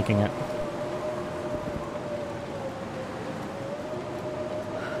not making it.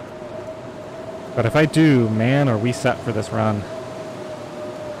 But if I do, man, are we set for this run.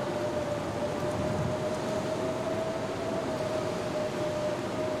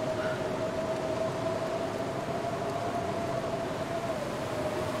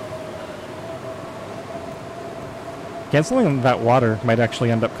 Canceling that water might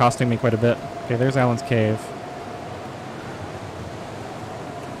actually end up costing me quite a bit. Okay, there's Allen's Cave.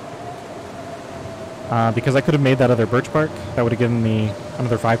 Because I could have made that other birch bark, that would have given me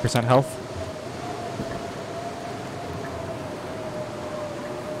another 5% health.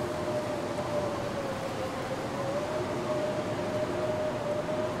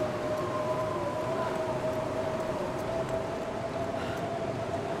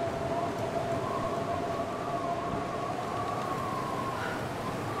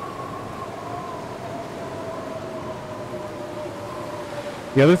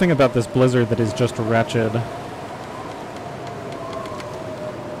 The other thing about this blizzard that is just wretched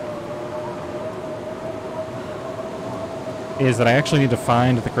is that I actually need to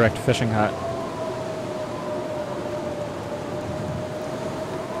find the correct fishing hut.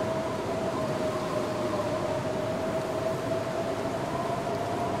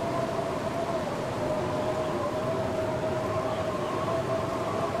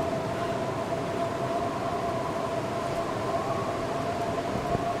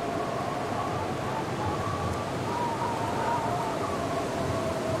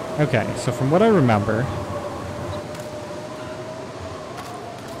 Okay, so from what I remember,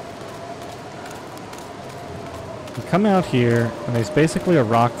 you come out here, and there's basically a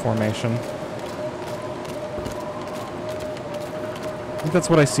rock formation. I think that's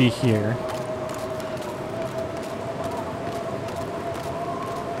what I see here.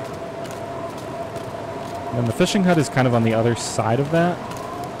 And then the fishing hut is kind of on the other side of that.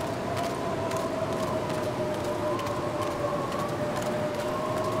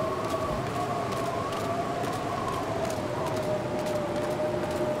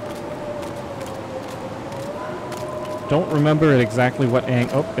 Don't remember at exactly what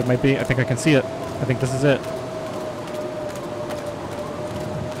angle. Oh, it might be. I think I can see it. I think this is it.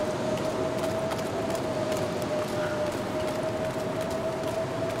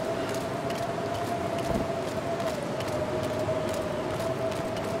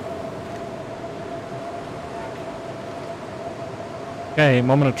 Okay,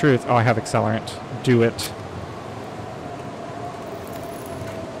 moment of truth. Oh, I have accelerant. Do it.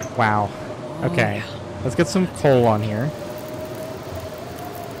 Wow. Okay. Let's get some coal on here.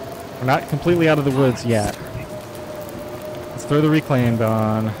 We're not completely out of the woods yet. Let's throw the reclaim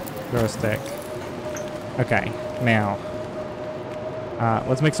bone. Throw a stick. Okay, now.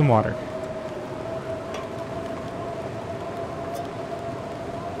 Let's make some water.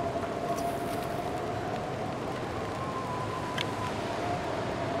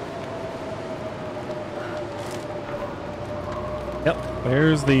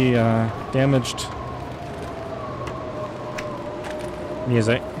 there's the damaged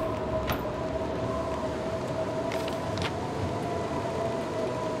music.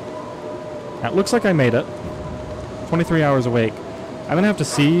 It looks like I made it. 23 hours awake. I'm going to have to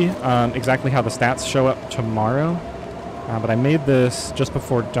see exactly how the stats show up tomorrow. But I made this just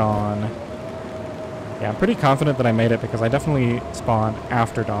before dawn. Yeah, I'm pretty confident that I made it because I definitely spawned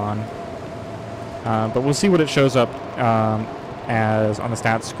after dawn. But we'll see what it shows up as on the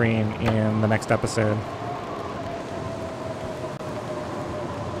stats screen in the next episode.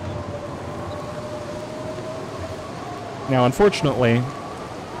 Now, unfortunately,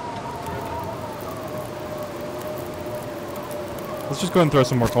 let's just go ahead and throw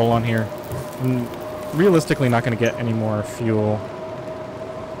some more coal on here. I'm realistically not going to get any more fuel.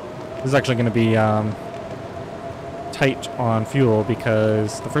 This is actually going to be tight on fuel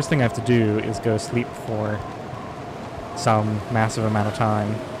because the first thing I have to do is go sleep for some massive amount of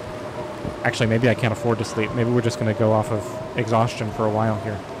time. Actually, maybe I can't afford to sleep. Maybe we're just going to go off of exhaustion for a while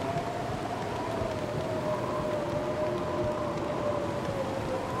here.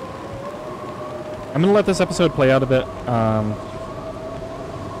 I'm going to let this episode play out a bit.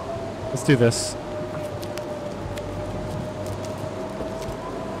 Let's do this.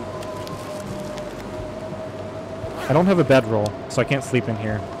 I don't have a bedroll, so I can't sleep in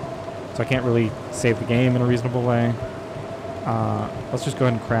here. So I can't really save the game in a reasonable way. Let's just go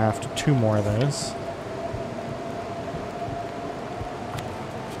ahead and craft 2 more of those.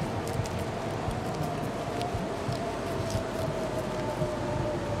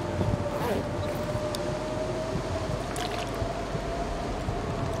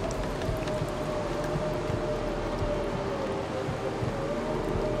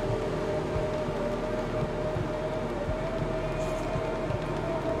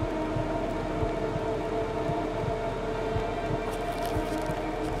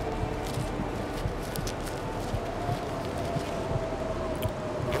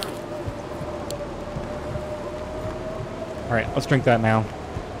 Alright, let's drink that now.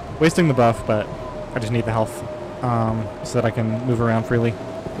 Wasting the buff, but I just need the health so that I can move around freely.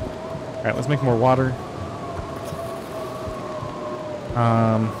 Alright, let's make more water.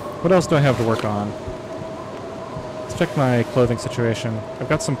 What else do I have to work on? Let's check my clothing situation. I've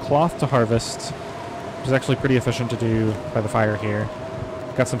got some cloth to harvest, which is actually pretty efficient to do by the fire here.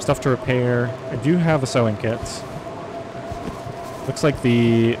 Got some stuff to repair. I do have a sewing kit. Looks like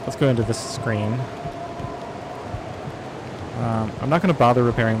the... Let's go into this screen. I'm not going to bother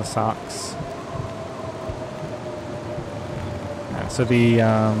repairing the socks. Right, so the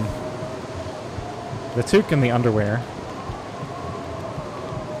toque and the underwear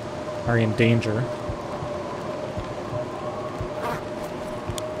are in danger.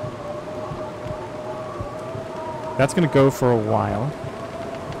 That's going to go for a while.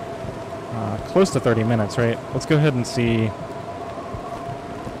 Close to 30 minutes, right? Let's go ahead and see.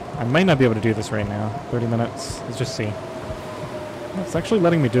 I might not be able to do this right now. 30 minutes. Let's just see. It's actually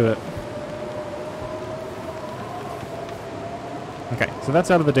letting me do it. Okay, so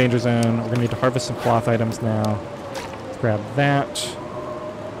that's out of the danger zone. We're going to need to harvest some cloth items now. Let's grab that.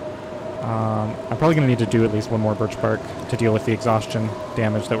 I'm probably going to need to do at least 1 more birch bark to deal with the exhaustion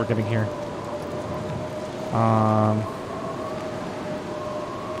damage that we're getting here.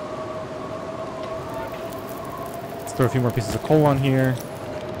 Let's throw a few more pieces of coal on here.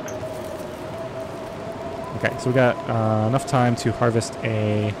 Okay, so we got enough time to harvest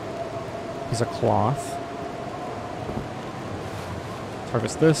a piece of cloth. Let's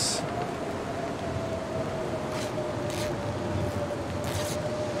harvest this.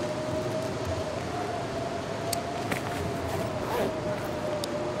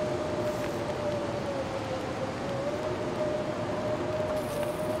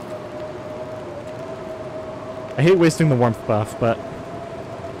 I hate wasting the warmth buff, but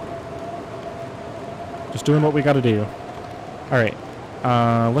just doing what we gotta do. Alright,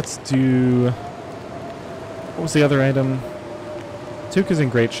 let's do... What was the other item? Toque is in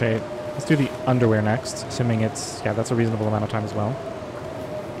great shape. Let's do the underwear next, assuming it's... Yeah, that's a reasonable amount of time as well.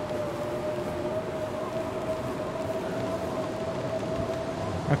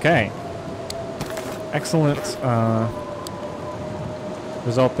 Okay. Excellent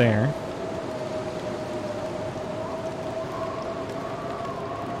result there.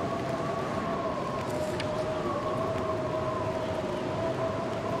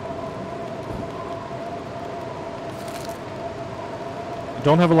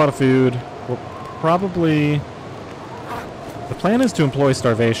 Don't have a lot of food. We'll probably... The plan is to employ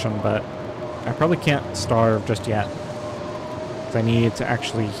starvation, but I probably can't starve just yet. Because I need to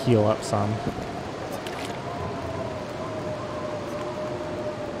actually heal up some.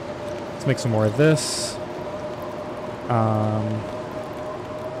 Let's make some more of this. I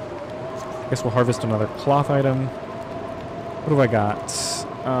guess we'll harvest another cloth item. What do I got?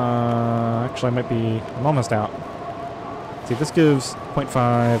 Actually, I'm almost out. See, this gives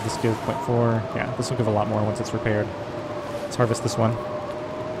 0.5, this gives 0.4. Yeah, this will give a lot more once it's repaired. Let's harvest this one.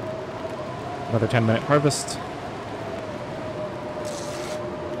 Another 10-minute harvest.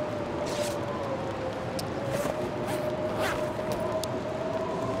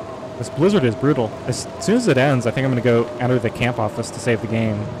 This blizzard is brutal. As soon as it ends, I think I'm going to go enter the camp office to save the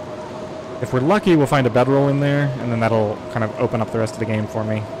game. If we're lucky, we'll find a bedroll in there, and then that'll kind of open up the rest of the game for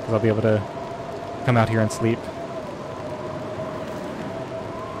me, because I'll be able to come out here and sleep.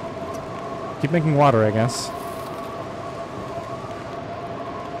 Keep making water, I guess.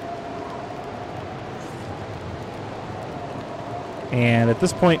 And at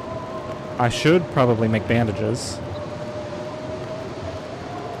this point, I should probably make bandages.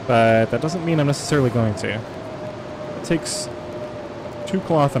 But that doesn't mean I'm necessarily going to. It takes 2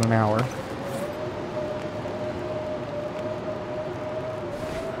 cloth in an hour.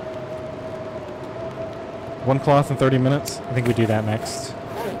 One cloth in 30 minutes. I think we do that next.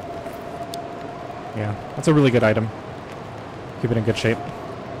 Yeah, that's a really good item. Keep it in good shape.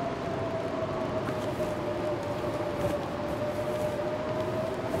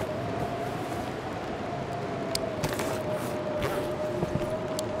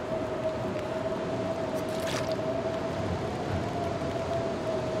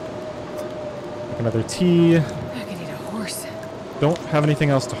 Another tea. I could eat a horse. Don't have anything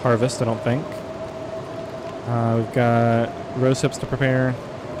else to harvest, I don't think. We've got rose hips to prepare.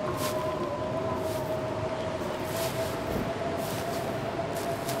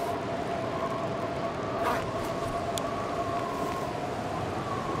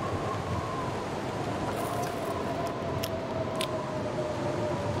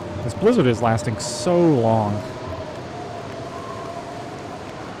 This blizzard is lasting so long.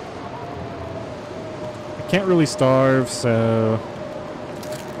 I can't really starve, so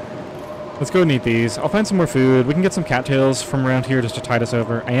let's go and eat these. I'll find some more food. We can get some cattails from around here just to tide us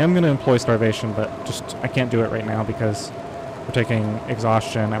over. I am going to employ starvation, but just I can't do it right now because we're taking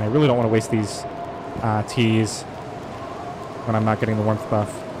exhaustion, and I really don't want to waste these teas when I'm not getting the warmth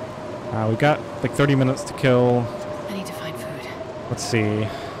buff. We've got like 30 minutes to kill. I need to find food. Let's see.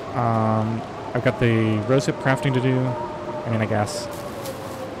 I've got the rosehip crafting to do. I mean, I guess.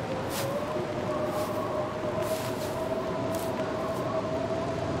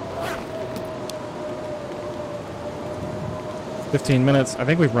 $15 minutes. I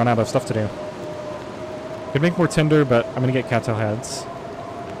think we've run out of stuff to do. Could make more tinder, but I'm gonna get cattail heads.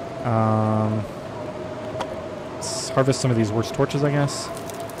 Let's harvest some of these worst torches, I guess.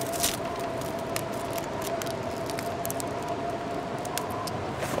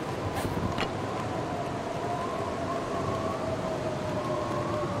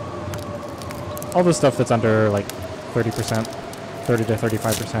 All the stuff that's under like 30%, 30 to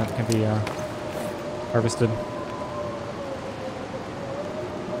 35% can be harvested.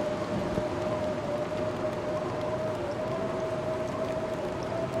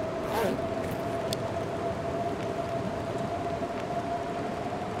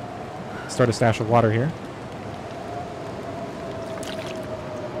 Start a stash of water here.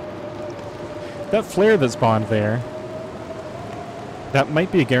 That flare that spawned there, that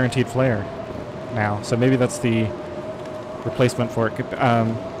might be a guaranteed flare now, so maybe that's the replacement for it,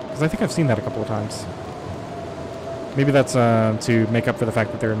 because I think I've seen that a couple of times. Maybe that's to make up for the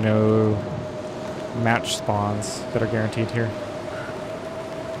fact that there are no match spawns that are guaranteed here.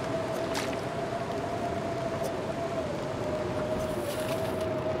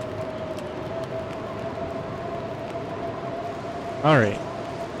 Alright.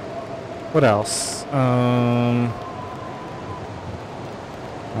 What else?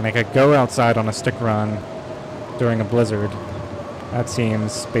 And I could go outside on a stick run during a blizzard. That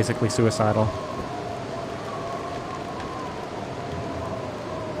seems basically suicidal.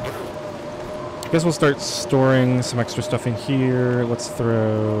 I guess we'll start storing some extra stuff in here. Let's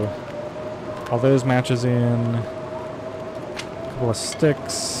throw all those matches in. A couple of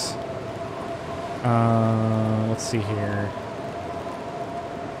sticks. Let's see here.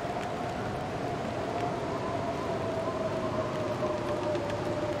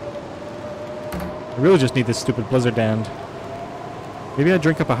 I really just need this stupid blizzard to end. Maybe I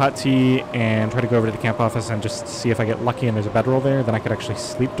drink up a hot tea and try to go over to the camp office and just see if I get lucky and there's a bedroll there, then I could actually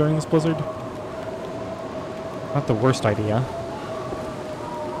sleep during this blizzard. Not the worst idea.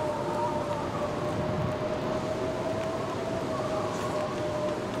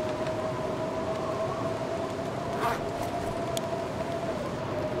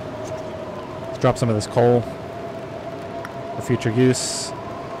 drop some of this coal for future use.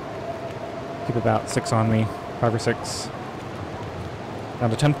 Keep about 6 on me, 5 or 6. Down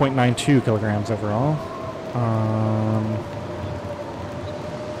to 10.92 kilograms overall.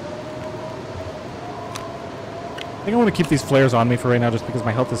 I think I want to keep these flares on me for right now just because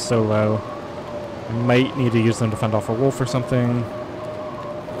my health is so low. I might need to use them to fend off a wolf or something.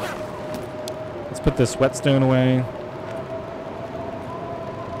 Let's put this whetstone away.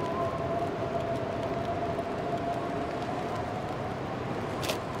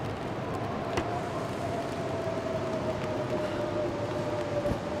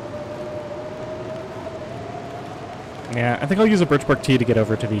 Yeah, I think I'll use a birch bark tea to get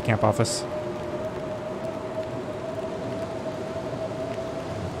over to the camp office.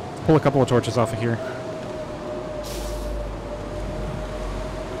 Let's pull a couple of torches off of here.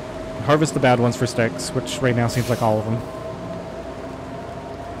 Harvest the bad ones for sticks, which right now seems like all of them.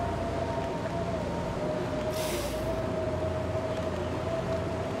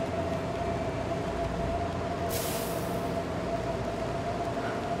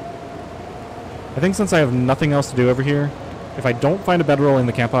 I think since I have nothing else to do over here, if I don't find a bedroll in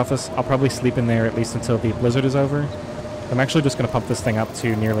the camp office, I'll probably sleep in there at least until the blizzard is over. I'm actually just going to pump this thing up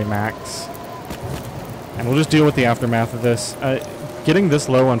to nearly max. And we'll just deal with the aftermath of this. Getting this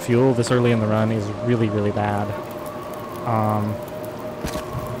low on fuel this early in the run is really, really bad.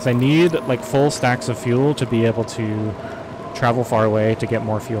 So I need like full stacks of fuel to be able to travel far away to get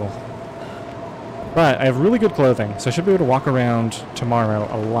more fuel. But I have really good clothing, so I should be able to walk around tomorrow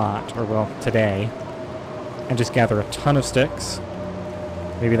a lot, or well, today, and just gather a ton of sticks.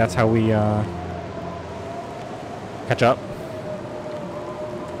 Maybe that's how we catch up.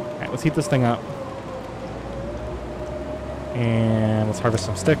 Alright, let's heat this thing up. And let's harvest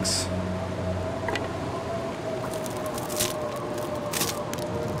some sticks.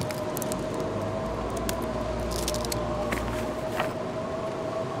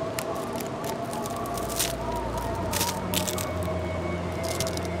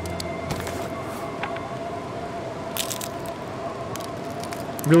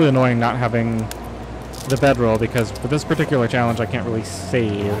 Really annoying not having the bedroll because for this particular challenge I can't really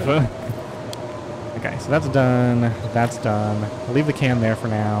save. Okay, so that's done. That's done. I'll leave the can there for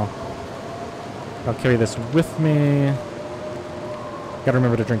now. I'll carry this with me. Gotta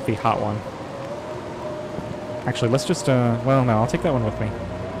remember to drink the hot one. Actually, let's just, well, no, I'll take that one with me.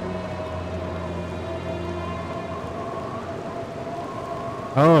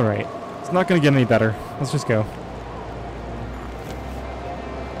 Alright. It's not gonna get any better. Let's just go.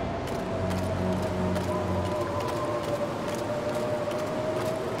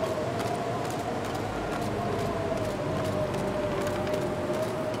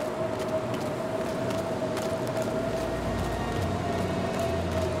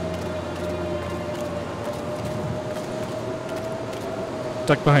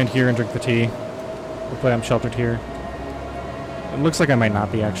 Duck behind here and drink the tea. Hopefully I'm sheltered here. It looks like I might not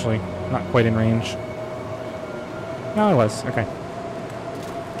be, actually. Not quite in range. No, I was. Okay.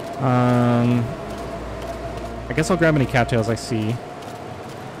 I guess I'll grab any cattails I see.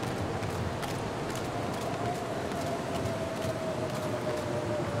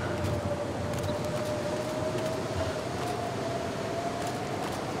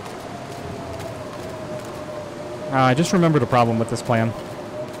 I just remembered a problem with this plan.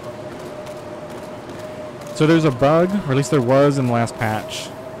 So there's a bug, or at least there was in the last patch.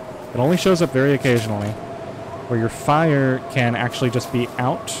 It only shows up very occasionally, where your fire can actually just be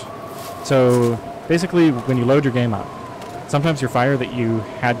out. So basically, when you load your game up, sometimes your fire that you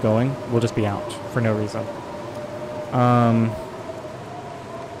had going will just be out for no reason.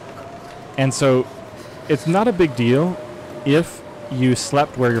 And so it's not a big deal if you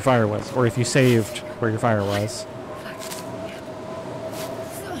slept where your fire was, or if you saved where your fire was.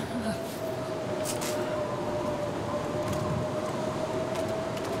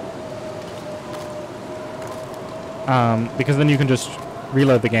 Because then you can just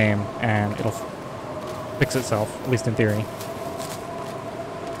reload the game and it'll fix itself, at least in theory.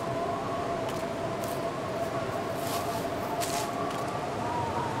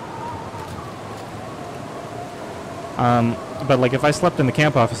 But like if I slept in the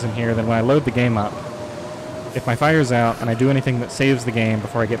camp office in here, then when I load the game up, if my fire's out and I do anything that saves the game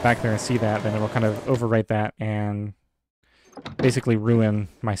before I get back there and see that, then it'll kind of overwrite that and basically ruin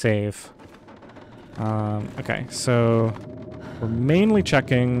my save. Okay, so we're mainly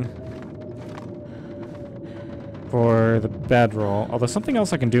checking for the bedroll, although something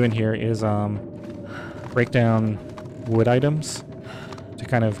else I can do in here is break down wood items to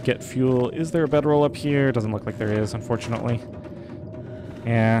kind of get fuel. Is there a bedroll up here? Doesn't look like there is, unfortunately.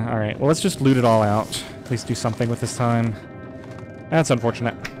 Yeah, alright. Well, let's just loot it all out. At least do something with this time. That's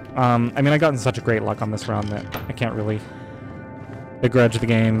unfortunate. I mean, I got in such a great luck on this run that I can't really begrudge the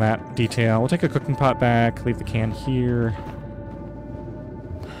game that detail. We'll take a cooking pot back, leave the can here.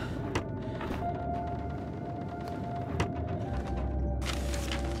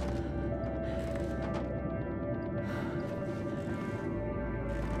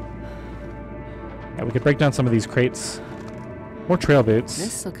 Yeah, we could break down some of these crates. More trail boots.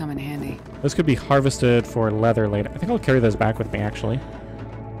 This will come in handy. Those could be harvested for leather later. I think I'll carry those back with me, actually.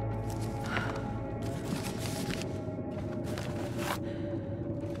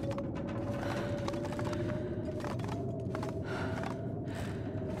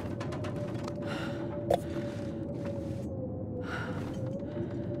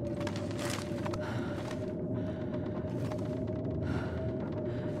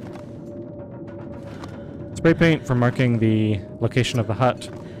 Spray paint for marking the location of the hut.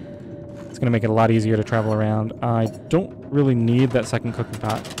 It's going to make it a lot easier to travel around. I don't really need that second cooking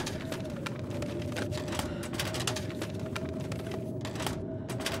pot.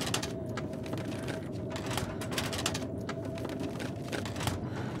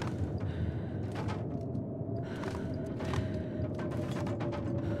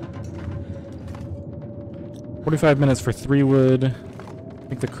 $45 minutes for 3 wood. I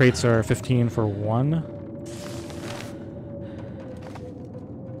think the crates are 15 for 1.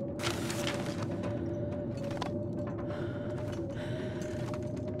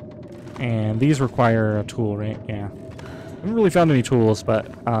 And these require a tool, right? Yeah. I haven't really found any tools, but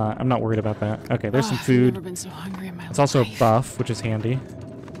I'm not worried about that. Okay, there's some food. I've never been so hungry in my It's also a life. buff, which is handy.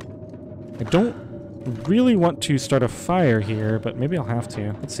 I don't really want to start a fire here, but maybe I'll have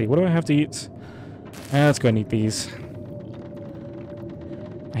to. Let's see, what do I have to eat? Let's go and eat these.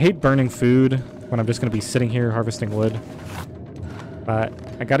 I hate burning food when I'm just going to be sitting here harvesting wood. But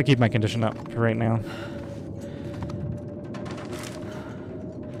I got to keep my condition up for right now.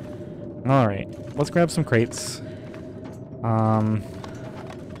 Alright, let's grab some crates. I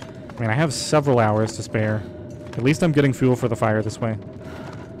mean, I have several hours to spare. At least I'm getting fuel for the fire this way.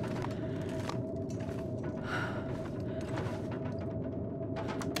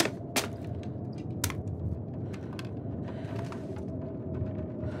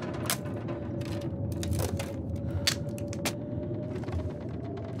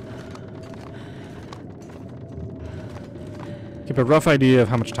 Keep a rough idea of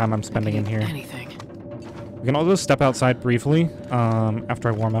how much time I'm spending in here. Anything. We can also step outside briefly after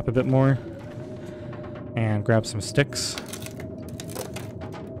I warm up a bit more and grab some sticks.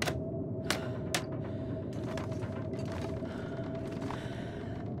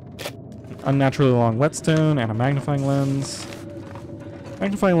 Unnaturally long whetstone and a magnifying lens.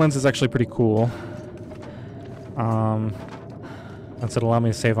 Magnifying lens is actually pretty cool. Since it'll allow me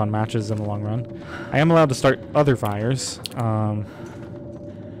to save on matches in the long run. I am allowed to start other fires.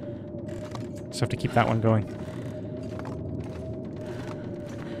 Just have to keep that one going.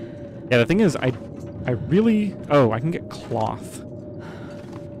 Yeah, the thing is, I really... Oh, I can get cloth.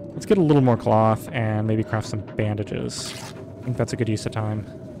 Let's get a little more cloth and maybe craft some bandages. I think that's a good use of time.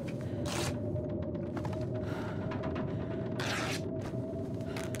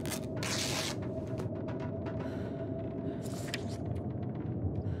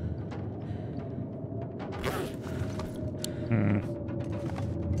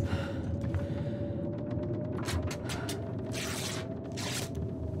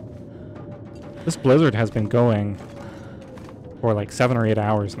 This blizzard has been going for like 7 or 8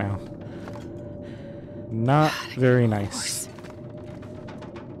 hours now. Not very nice.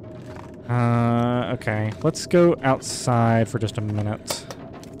 Okay. Let's go outside for just a minute.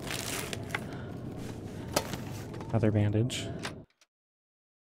 Another bandage.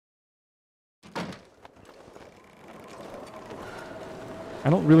 I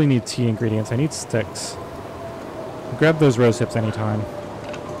don't really need tea ingredients. I need sticks. Grab those rose hips anytime.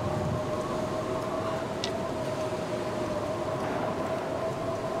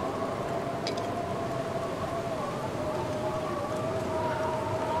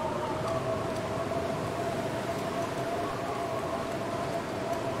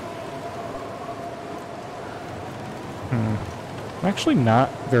 Actually not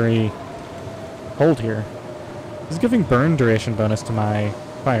very cold here. This is giving burn duration bonus to my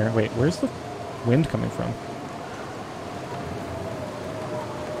fire. Wait, where's the wind coming from?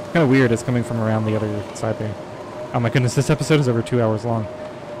 Kind of weird, it's coming from around the other side there. Oh my goodness, this episode is over 2 hours long.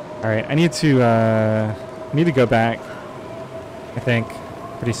 Alright, I need to go back, I think,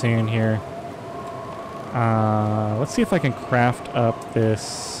 pretty soon here. Let's see if I can craft up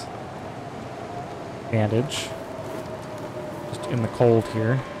this bandage. Just in the cold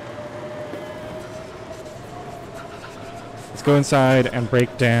here. Let's go inside and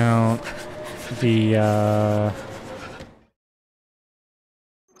break down the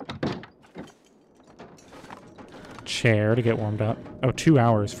chair to get warmed up. Oh, 2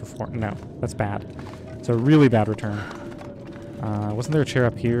 hours for 4. No, that's bad. It's a really bad return. Wasn't there a chair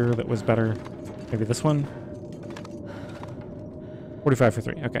up here that was better? Maybe this one? 45 for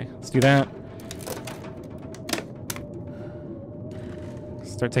 3. Okay, let's do that.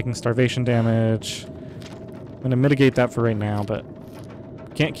 Start taking starvation damage. I'm going to mitigate that for right now, but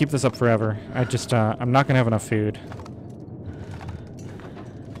can't keep this up forever. I'm not going to have enough food.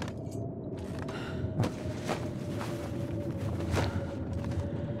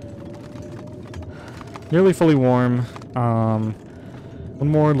 Nearly fully warm. One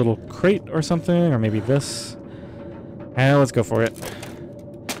more little crate or something, or maybe this. Let's go for it.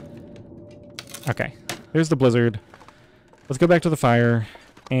 Okay, there's the blizzard. Let's go back to the fire,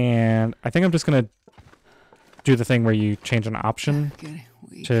 and I think I'm just gonna do the thing where you change an option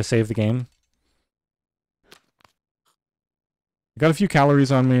to save the game. I got a few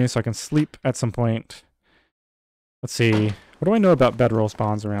calories on me, so I can sleep at some point. Let's see. What do I know about bedroll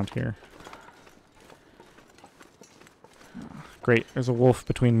spawns around here? Great, there's a wolf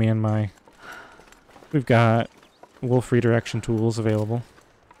between me and my... We've got wolf redirection tools available.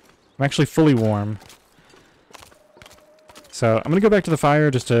 I'm actually fully warm. So I'm going to go back to the fire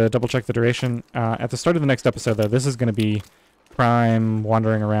just to double check the duration. At the start of the next episode, though, this is going to be prime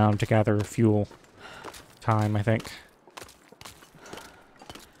wandering around to gather fuel time, I think.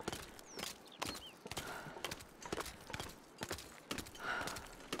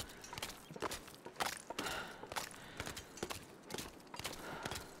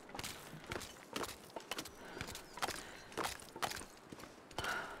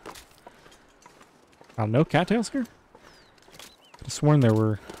 No cattail here? Could have sworn there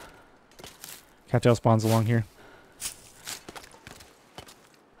were cattail spawns along here.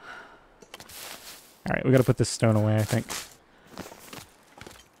 Alright, we gotta put this stone away, I think.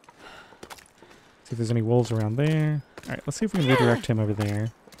 See if there's any wolves around there. Alright, let's see if we can redirect him over there.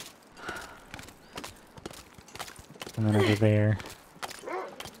 And then over there.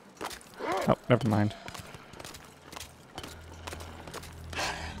 Oh, never mind.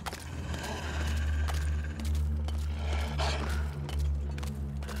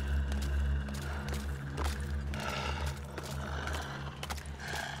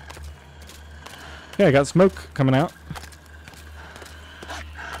 Okay, I got smoke coming out.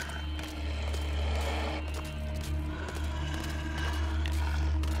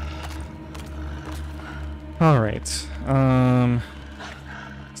 Alright.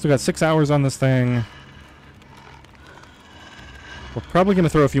 Still got 6 hours on this thing. We're probably going to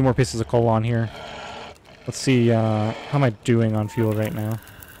throw a few more pieces of coal on here. Let's see, how am I doing on fuel right now?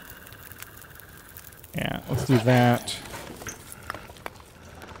 Yeah, let's do that.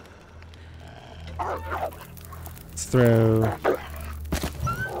 Let's throw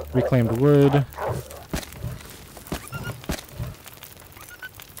reclaimed wood.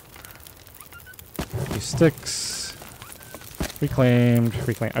 Sticks. Reclaimed.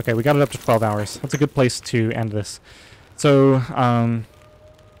 Okay, we got it up to 12 hours. That's a good place to end this. So,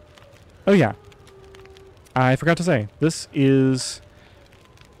 oh yeah. I forgot to say, this is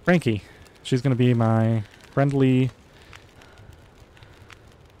Frankie. She's going to be my friendly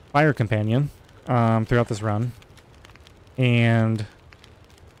fire companion throughout this run. And, you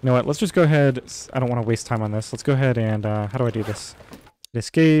know what, let's just go ahead. I don't want to waste time on this. Let's go ahead and, how do I do this?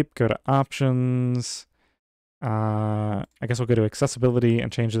 Escape, go to options. I guess we'll go to accessibility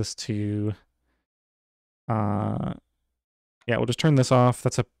and change this to, yeah, we'll just turn this off.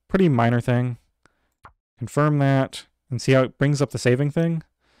 That's a pretty minor thing. Confirm that and see how it brings up the saving thing.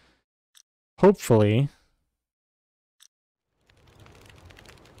 Hopefully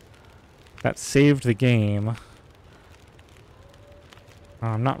that saved the game.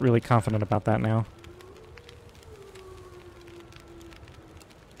 I'm not really confident about that now.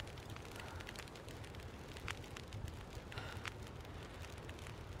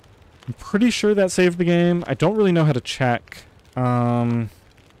 I'm pretty sure that saved the game. I don't really know how to check.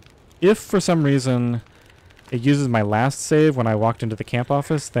 If for some reason it uses my last save when I walked into the camp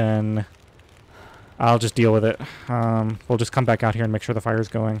office, then I'll just deal with it. We'll just come back out here and make sure the fire's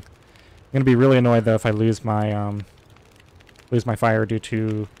going. I'm gonna be really annoyed though if I lose my fire due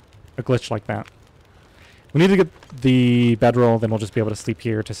to a glitch like that. We need to get the bedroll, then we'll just be able to sleep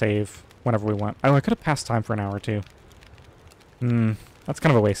here to save whenever we want. Oh, I could have passed time for an hour too. That's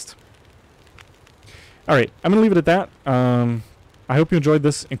kind of a waste. Alright, I'm going to leave it at that. I hope you enjoyed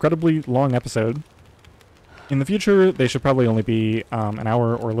this incredibly long episode. In the future, they should probably only be an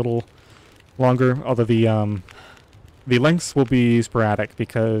hour or a little longer, although the lengths will be sporadic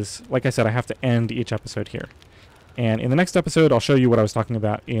because, like I said, I have to end each episode here. And in the next episode, I'll show you what I was talking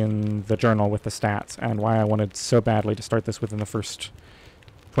about in the journal with the stats and why I wanted so badly to start this within the first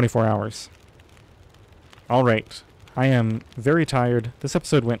 24 hours. Alright, I am very tired. This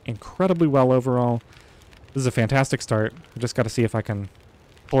episode went incredibly well overall. This is a fantastic start. I just got to see if I can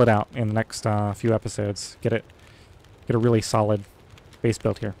pull it out in the next few episodes. Get a really solid base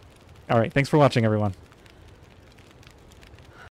built here. Alright, thanks for watching, everyone.